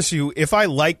promise you, if I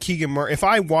like Keegan Murray, if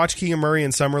I watch Keegan Murray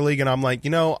in Summer League and I'm like,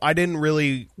 I didn't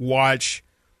really watch.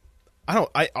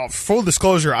 Full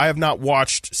disclosure, I have not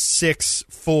watched 6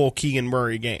 full Keegan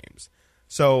Murray games.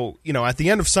 So, at the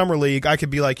end of Summer League, I could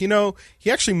be like,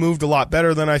 he actually moved a lot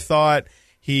better than I thought.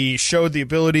 He showed the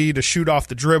ability to shoot off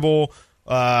the dribble.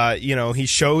 He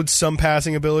showed some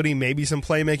passing ability, maybe some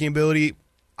playmaking ability.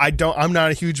 I'm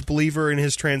not a huge believer in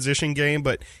his transition game,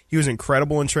 but he was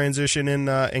incredible in transition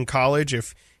in college.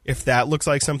 If that looks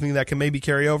like something that can maybe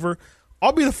carry over,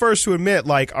 I'll be the first to admit,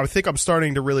 like, I think I'm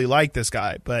starting to really like this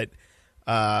guy, but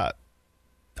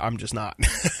I'm just not.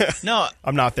 No,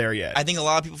 I'm not there yet. I think a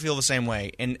lot of people feel the same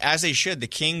way, and as they should. The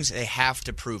Kings, they have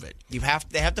to prove it. They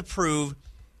have to prove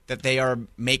that they are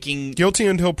making guilty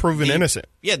until proven innocent.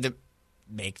 Yeah,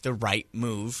 make the right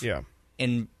move. Yeah,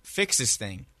 and fix this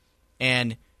thing.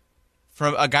 And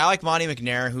from a guy like Monty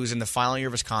McNair, who's in the final year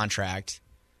of his contract,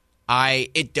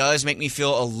 it does make me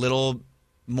feel a little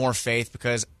more faith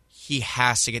because he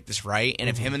has to get this right. And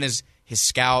if him and his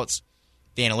scouts,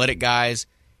 the analytic guys,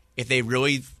 if they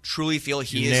really truly feel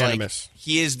he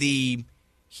is the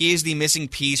missing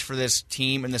piece for this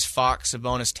team and this Fox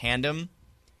Sabonis tandem,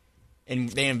 and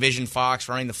they envision Fox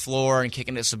running the floor and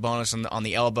kicking it to Sabonis on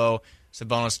the elbow.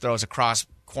 Sabonis throws a cross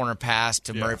corner pass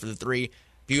to Murray for the 3.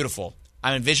 Beautiful.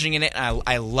 I'm envisioning it, and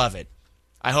I love it.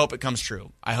 I hope it comes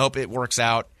true. I hope it works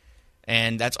out,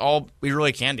 and that's all we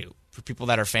really can do for people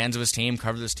that are fans of his team,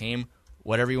 cover this team,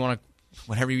 whatever you want to,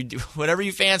 whatever you do, whatever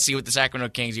you fancy with the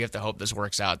Sacramento Kings. You have to hope this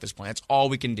works out at this point. That's all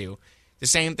we can do. The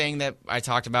same thing that I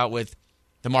talked about with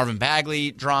the Marvin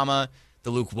Bagley drama,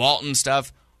 the Luke Walton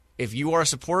stuff. If you are a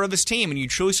supporter of this team and you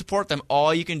truly support them,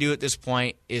 all you can do at this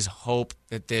point is hope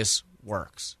that this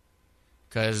works,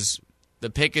 because the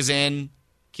pick is in.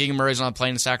 Keegan Murray's on a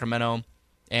plane in Sacramento,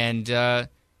 and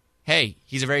hey,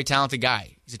 he's a very talented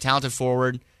guy. He's a talented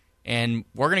forward, and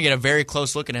we're going to get a very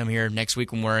close look at him here next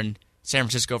week when we're in San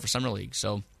Francisco for Summer League.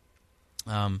 So,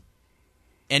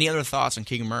 any other thoughts on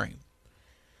Keegan Murray?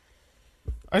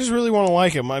 I just really want to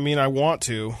like him. I mean, I want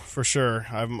to, for sure.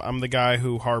 I'm the guy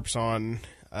who harps on,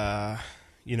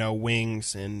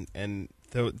 wings and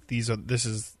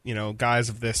guys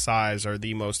of this size are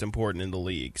the most important in the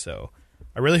league. So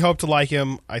I really hope to like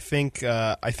him. I think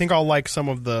I'll like some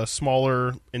of the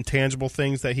smaller intangible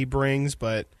things that he brings,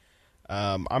 but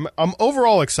I'm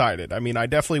overall excited. I mean, I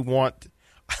definitely want,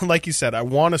 like you said, I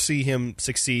want to see him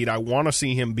succeed. I want to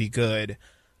see him be good.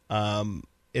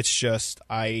 It's just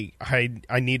I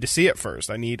need to see it first.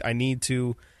 I need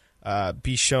to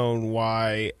be shown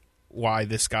why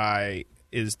this guy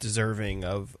is deserving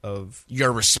of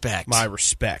your respect, my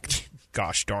respect.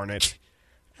 Gosh darn it.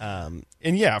 And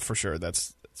yeah, for sure.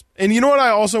 That's and you know what I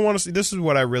also want to see. This is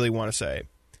what I really want to say.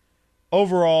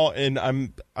 Overall, and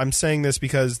I'm saying this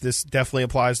because this definitely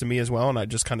applies to me as well, and I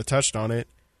just kind of touched on it.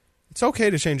 It's okay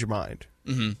to change your mind.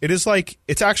 Mm-hmm. It is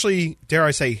it's actually, dare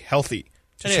I say, healthy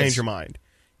to change your mind.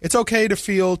 It's okay to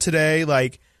feel today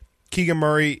like Keegan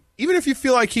Murray, even if you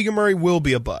feel like Keegan Murray will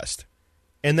be a bust,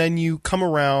 and then you come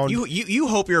around. You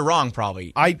hope you're wrong,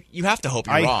 probably. You have to hope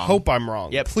you're wrong. I hope I'm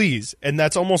wrong. Yep. Please. And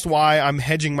that's almost why I'm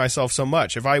hedging myself so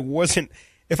much. If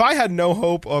I had no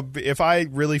hope if I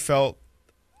really felt,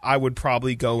 I would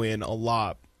probably go in a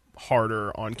lot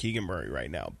harder on Keegan Murray right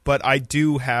now. But I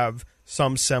do have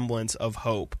some semblance of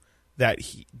hope that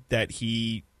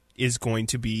he is going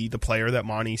to be the player that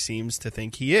Monty seems to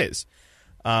think he is.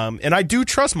 And I do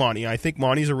trust Monty. I think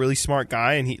Monty's a really smart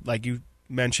guy, and he, like you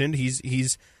mentioned,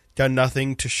 he's done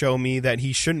nothing to show me that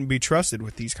he shouldn't be trusted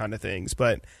with these kind of things.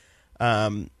 But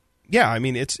yeah, I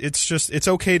mean, it's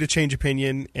okay to change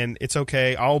opinion, and it's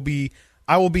okay. I will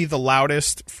be the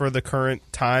loudest for the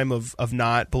current time of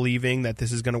not believing that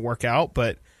this is going to work out.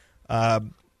 But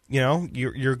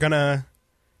you're gonna.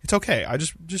 It's okay.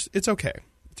 It's okay.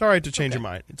 It's all right to change your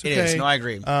mind. It's okay. It is. No, I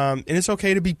agree. And it's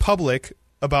okay to be public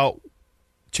about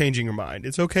changing your mind.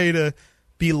 It's okay to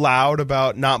be loud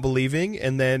about not believing,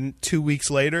 and then 2 weeks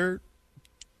later,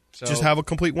 just have a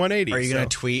complete 180. Are you going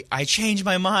to tweet, I changed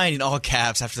my mind in all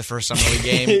caps after the first Summer League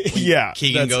game? Yeah.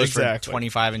 Keegan goes for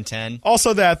 25 and 10.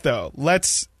 Also that, though,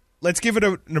 let's give it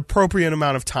an appropriate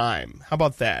amount of time. How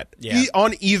about that? Yeah.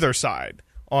 On either side.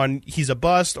 On he's a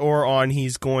bust or on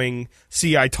he's going,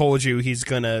 see, I told you he's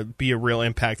going to be a real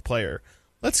impact player.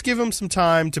 Let's give him some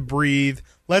time to breathe.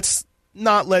 Let's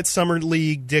not let Summer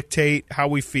League dictate how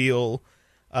we feel.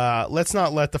 Let's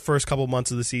not let the first couple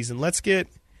months of the season. Let's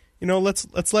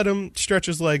let him stretch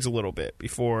his legs a little bit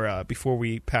before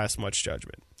we pass much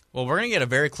judgment. Well, we're going to get a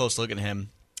very close look at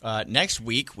him. Next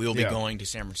week, we will be going to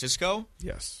San Francisco.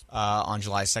 Yes. On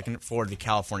July 2nd for the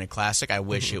California Classic. I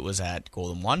wish it was at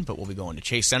Golden One, but we'll be going to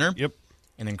Chase Center. Yep.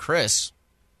 And then, Chris,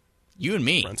 you and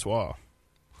me. Francois.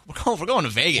 We're going to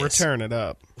Vegas. We're tearing it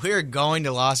up. We're going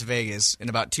to Las Vegas in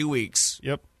about 2 weeks.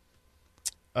 Yep.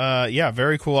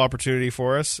 Very cool opportunity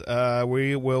for us.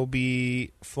 We will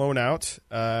be flown out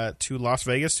to Las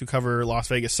Vegas to cover Las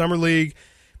Vegas Summer League.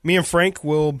 Me and Frank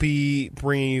will be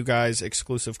bringing you guys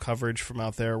exclusive coverage from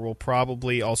out there. We'll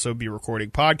probably also be recording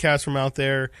podcasts from out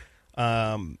there.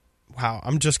 Wow,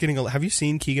 I'm just getting. Have you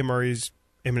seen Keegan Murray's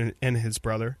and his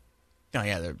brother? Oh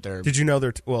yeah, they're. Did you know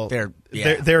they're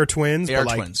they're twins? They are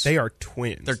twins. They are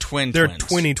twins. They're twins. They're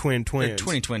twins. They're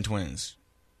twins.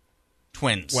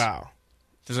 Twins. Wow.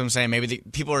 That's what I'm saying.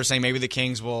 People are saying maybe the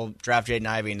Kings will draft Jaden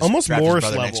Ivey and almost draft Morris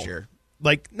his brother level. next year.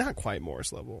 Like not quite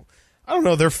Morris level. I don't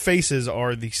know. Their faces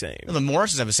are the same. Well, the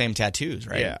Morrises have the same tattoos,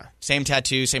 right? Yeah. Same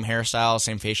tattoo, same hairstyle,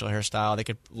 same facial hairstyle. They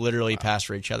could literally pass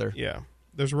for each other. Yeah.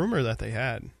 There's rumor that they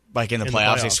had. Like in the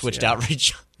playoffs, they switched out for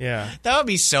each other. Yeah. That would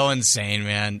be so insane,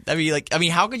 man. That'd be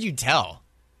how could you tell?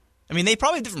 I mean, they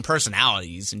probably have different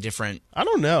personalities and different. I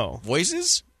don't know.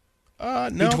 Voices. No.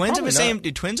 Do twins have the same? Not.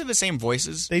 Do twins have the same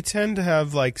voices? They tend to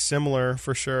have similar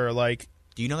for sure.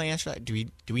 Do you know the answer to that?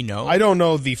 Do we know? I don't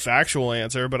know the factual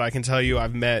answer, but I can tell you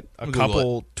I've met a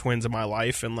couple twins in my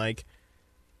life, and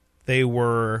they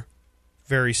were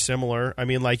very similar. I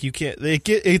mean, you can't.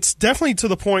 It's definitely to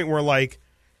the point where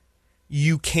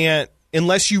you can't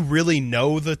unless you really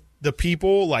know the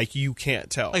people. You can't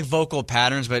tell vocal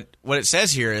patterns. But what it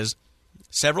says here is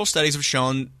several studies have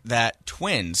shown that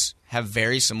twins have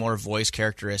very similar voice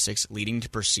characteristics, leading to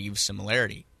perceived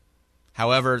similarity.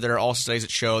 However, there are also studies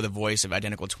that show the voice of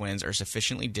identical twins are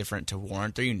sufficiently different to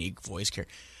warrant their unique voice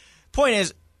character. Point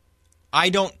is, I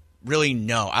don't really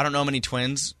know. I don't know many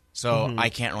twins, so I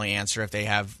can't really answer if they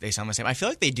sound the same. I feel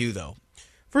like they do, though.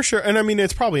 For sure. And I mean,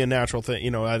 it's probably a natural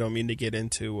thing. I don't mean to get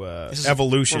into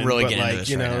evolution. We're really but getting into this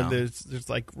right now.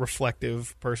 There's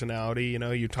reflective personality.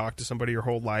 You talk to somebody your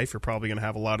whole life, you're probably going to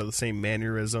have a lot of the same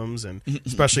mannerisms, and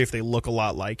especially if they look a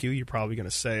lot like you, you're probably going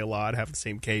to say a lot, have the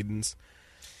same cadence.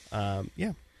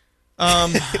 Yeah.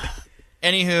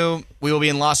 Anywho, we will be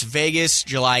in Las Vegas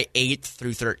July 8th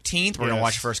through 13th. We're going to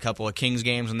watch the first couple of Kings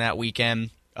games on that weekend.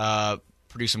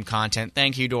 Produce some content.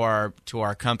 Thank you to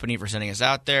our company for sending us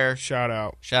out there. Shout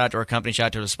out to our company. Shout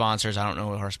out to the sponsors. I don't know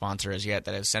who our sponsor is yet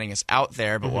that is sending us out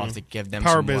there, but we'll have to give them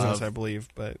Power some Business, love. I believe.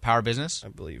 But Power Business? I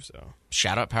believe so.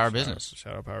 Shout out Power Business.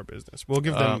 Shout out Power Business. We'll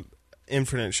give them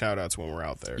infinite shout outs when we're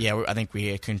out there. Yeah, I think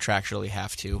we contractually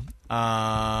have to.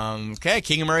 Okay,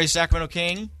 Keegan Murray, Sacramento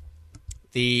King.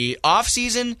 The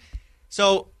off-season.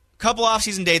 So, a couple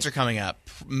off-season dates are coming up.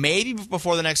 Maybe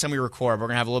before the next time we record, we're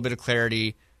going to have a little bit of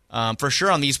clarity. For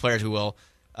sure on these players, we will.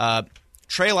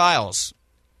 Trey Lyles,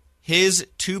 his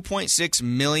 $2.6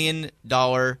 million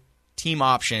team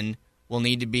option will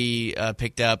need to be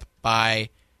picked up by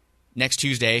next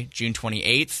Tuesday, June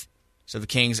 28th. So the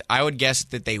Kings, I would guess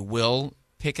that they will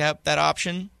pick up that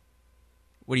option.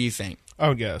 What do you think? I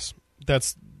would guess.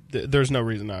 There's no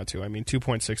reason not to. I mean,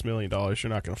 $2.6 million, you're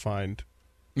not going to find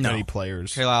many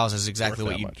players. Trey Lyles is exactly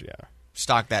what you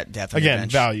stock that depth. Again,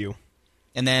 value.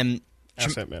 And then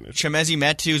asset management. Chimezie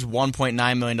Metu's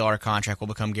 $1.9 million contract will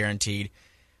become guaranteed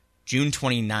June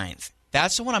 29th.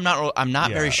 That's the one I'm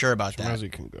not very sure about.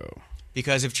 Chimezie can go.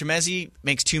 Because if Chimezie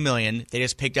makes $2 million, they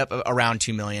just picked up around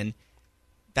 $2 million.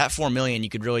 That $4 million, you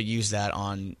could really use that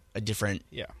on a different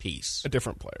piece, a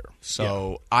different player.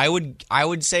 So I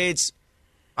would say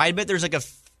I bet there's a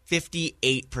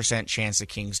 58% chance the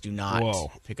Kings do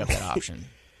not pick up that option.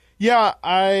 Yeah,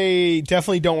 I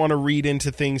definitely don't want to read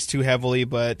into things too heavily,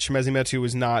 but Chimezie Metu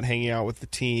was not hanging out with the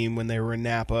team when they were in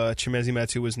Napa. Chimezie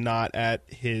Metu was not at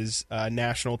his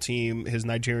national team, his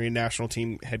Nigerian national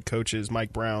team head coach's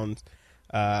Mike Brown's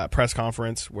press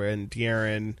conference when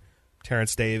De'Aaron,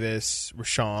 Terrence Davis,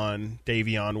 Rashawn,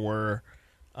 Davion were.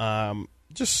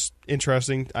 Just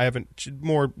interesting.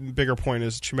 Bigger point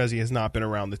is Chimezie has not been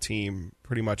around the team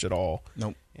pretty much at all.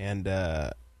 Nope. And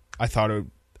I thought it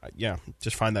would,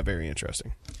 just find that very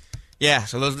interesting. Yeah,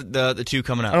 so those are the two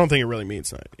coming up. I don't think it really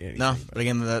means anything. No, but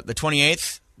again, the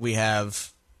 28th, we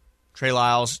have Trey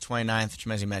Lyles, 29th,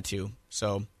 Chimezie Metu.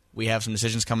 So we have some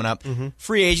decisions coming up. Mm-hmm.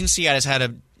 Free agency, I just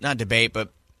had not debate,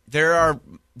 but there are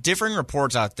differing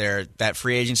reports out there that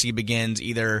free agency begins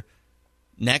either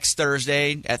next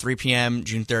Thursday at 3 p.m.,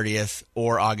 June 30th,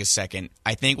 or August 2nd.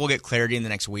 I think we'll get clarity in the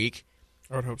next week.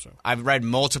 I would hope so. I've read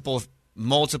multiple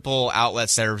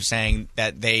outlets that are saying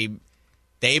that they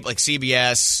like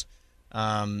CBS,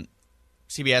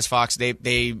 Fox,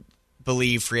 they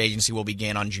believe free agency will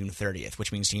begin on June 30th,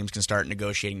 which means teams can start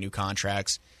negotiating new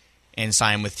contracts and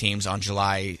sign with teams on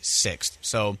July 6th.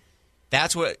 So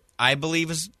that's what I believe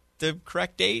is the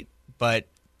correct date, but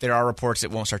there are reports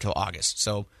that won't start till August.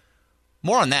 So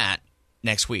more on that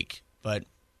next week. But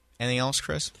anything else,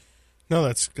 Chris? No,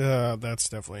 that's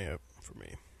definitely it for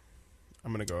me.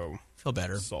 I'm gonna go Feel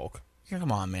better. sulk. Yeah,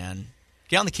 come on, man.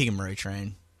 Get on the Keegan Murray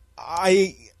train.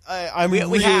 I'm We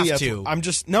really have to. I'm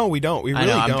just no, we don't. We I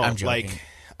really know, don't. I'm joking.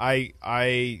 Like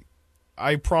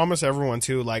I promise everyone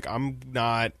too. Like I'm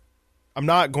not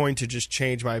going to just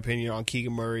change my opinion on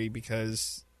Keegan Murray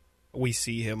because we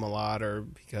see him a lot or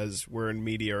because we're in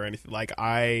media or anything. Like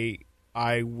I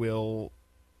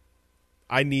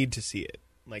need to see it.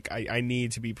 Like I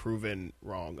need to be proven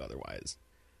wrong otherwise.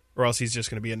 Or else he's just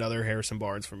going to be another Harrison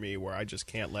Barnes for me where I just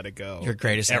can't let it go. Your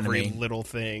greatest Every enemy. little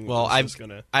thing. Well, I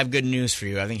gonna... have good news for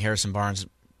you. I think Harrison Barnes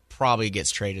probably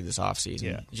gets traded this offseason.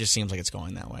 Yeah. It just seems like it's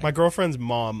going that way. My girlfriend's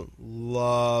mom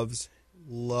loves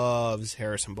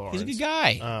Harrison Barnes. He's a good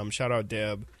guy. Shout out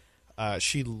Deb.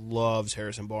 She loves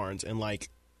Harrison Barnes and like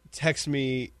texts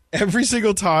me every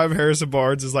single time Harrison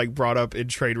Barnes is like brought up in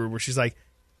trade room where she's like,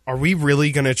 "Are we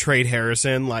really going to trade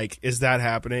Harrison? Like, is that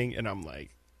happening?" And I'm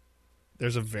like,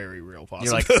 there's a very real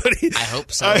possibility. You're like, I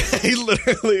hope so. I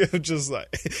literally am just like,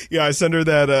 yeah, I send her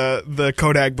that the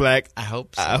Kodak Black. I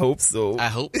hope so. I hope so. I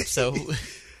hope so.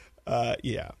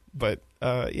 Yeah, but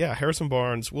yeah, Harrison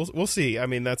Barnes. We'll see. I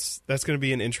mean, that's going to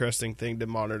be an interesting thing to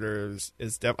monitor.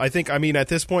 I think. I mean, at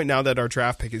this point, now that our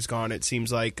draft pick is gone, it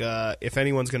seems like if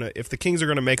the Kings are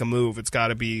gonna make a move, it's got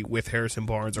to be with Harrison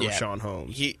Barnes or Rashawn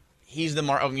Holmes. He's the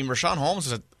Rashawn Holmes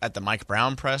was at the Mike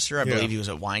Brown presser. I believe he was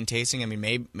at wine tasting. I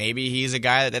mean, maybe he's a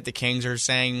guy that the Kings are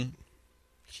saying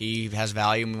he has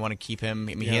value and we want to keep him.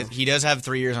 I mean, he does have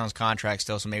 3 years on his contract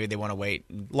still, so maybe they want to wait.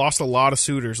 Lost a lot of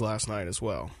suitors last night as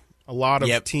well. A lot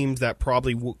of teams that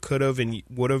probably could have and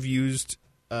would have used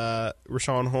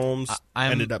Rashawn Holmes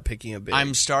ended up picking a big.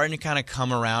 I'm starting to kind of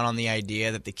come around on the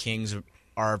idea that the Kings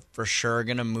are for sure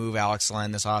going to move Alex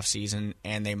Len this offseason,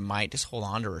 and they might just hold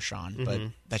on to Rashawn. Mm-hmm. But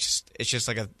it's just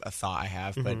like a thought I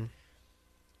have. Mm-hmm. But,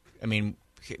 I mean,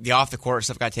 the off-the-court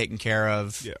stuff got taken care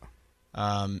of.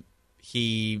 Yeah.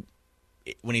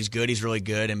 When he's good, he's really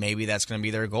good, and maybe that's going to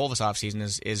be their goal this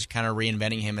offseason is kind of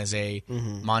reinventing him as a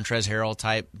Montrezl Harrell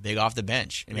type big off the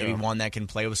bench, and maybe one that can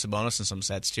play with Sabonis in some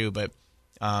sets too. But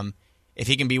if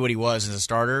he can be what he was as a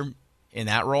starter in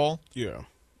that role,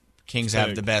 Kings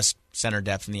have the best center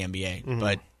depth in the NBA. Mm-hmm.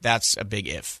 But that's a big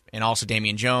if. And also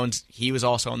Damian Jones, he was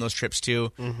also on those trips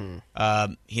too.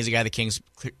 Mm-hmm. He's a guy the Kings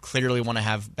clearly want to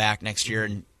have back next year,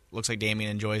 and looks like Damian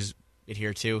enjoys it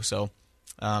here too. So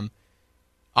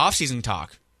off-season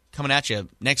talk coming at you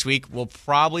next week. We'll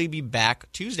probably be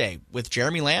back Tuesday with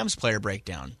Jeremy Lamb's player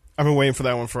breakdown. I've been waiting for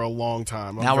that one for a long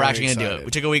time. Now we're actually going to do it.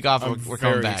 We took a week off. We're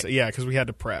coming back. Yeah, because we had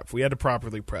to prep. We had to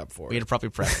properly prep for it. We had to properly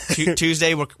prep.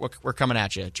 Tuesday, we're coming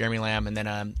at you, Jeremy Lamb. And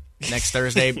then next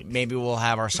Thursday, maybe we'll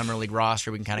have our Summer League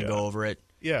roster. We can kind of go over it.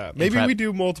 Yeah, maybe we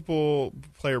do multiple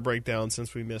player breakdowns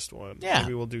since we missed one. Yeah.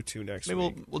 Maybe we'll do two next week.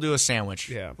 Maybe we'll do a sandwich.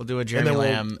 Yeah. We'll do a Jeremy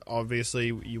Lamb.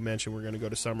 Obviously, you mentioned we're going to go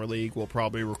to Summer League. We'll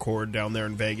probably record down there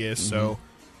in Vegas, so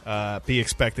be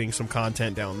expecting some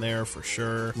content down there for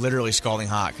sure. Literally scalding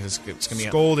hot because it's going to be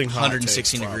scalding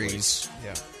 116 hot degrees.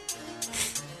 Yeah.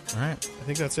 All right. I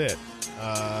think that's it.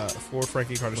 For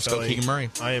Frankie Cardicelli, Let's go Keegan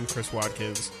Murray. I am Chris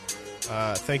Watkins.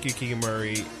 Thank you, Keegan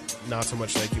Murray. Not so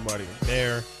much thank you, Marty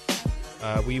McNair.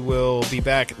 We will be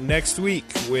back next week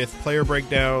with player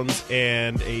breakdowns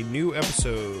and a new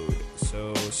episode.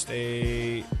 So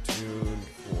stay tuned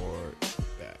for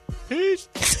that. Peace.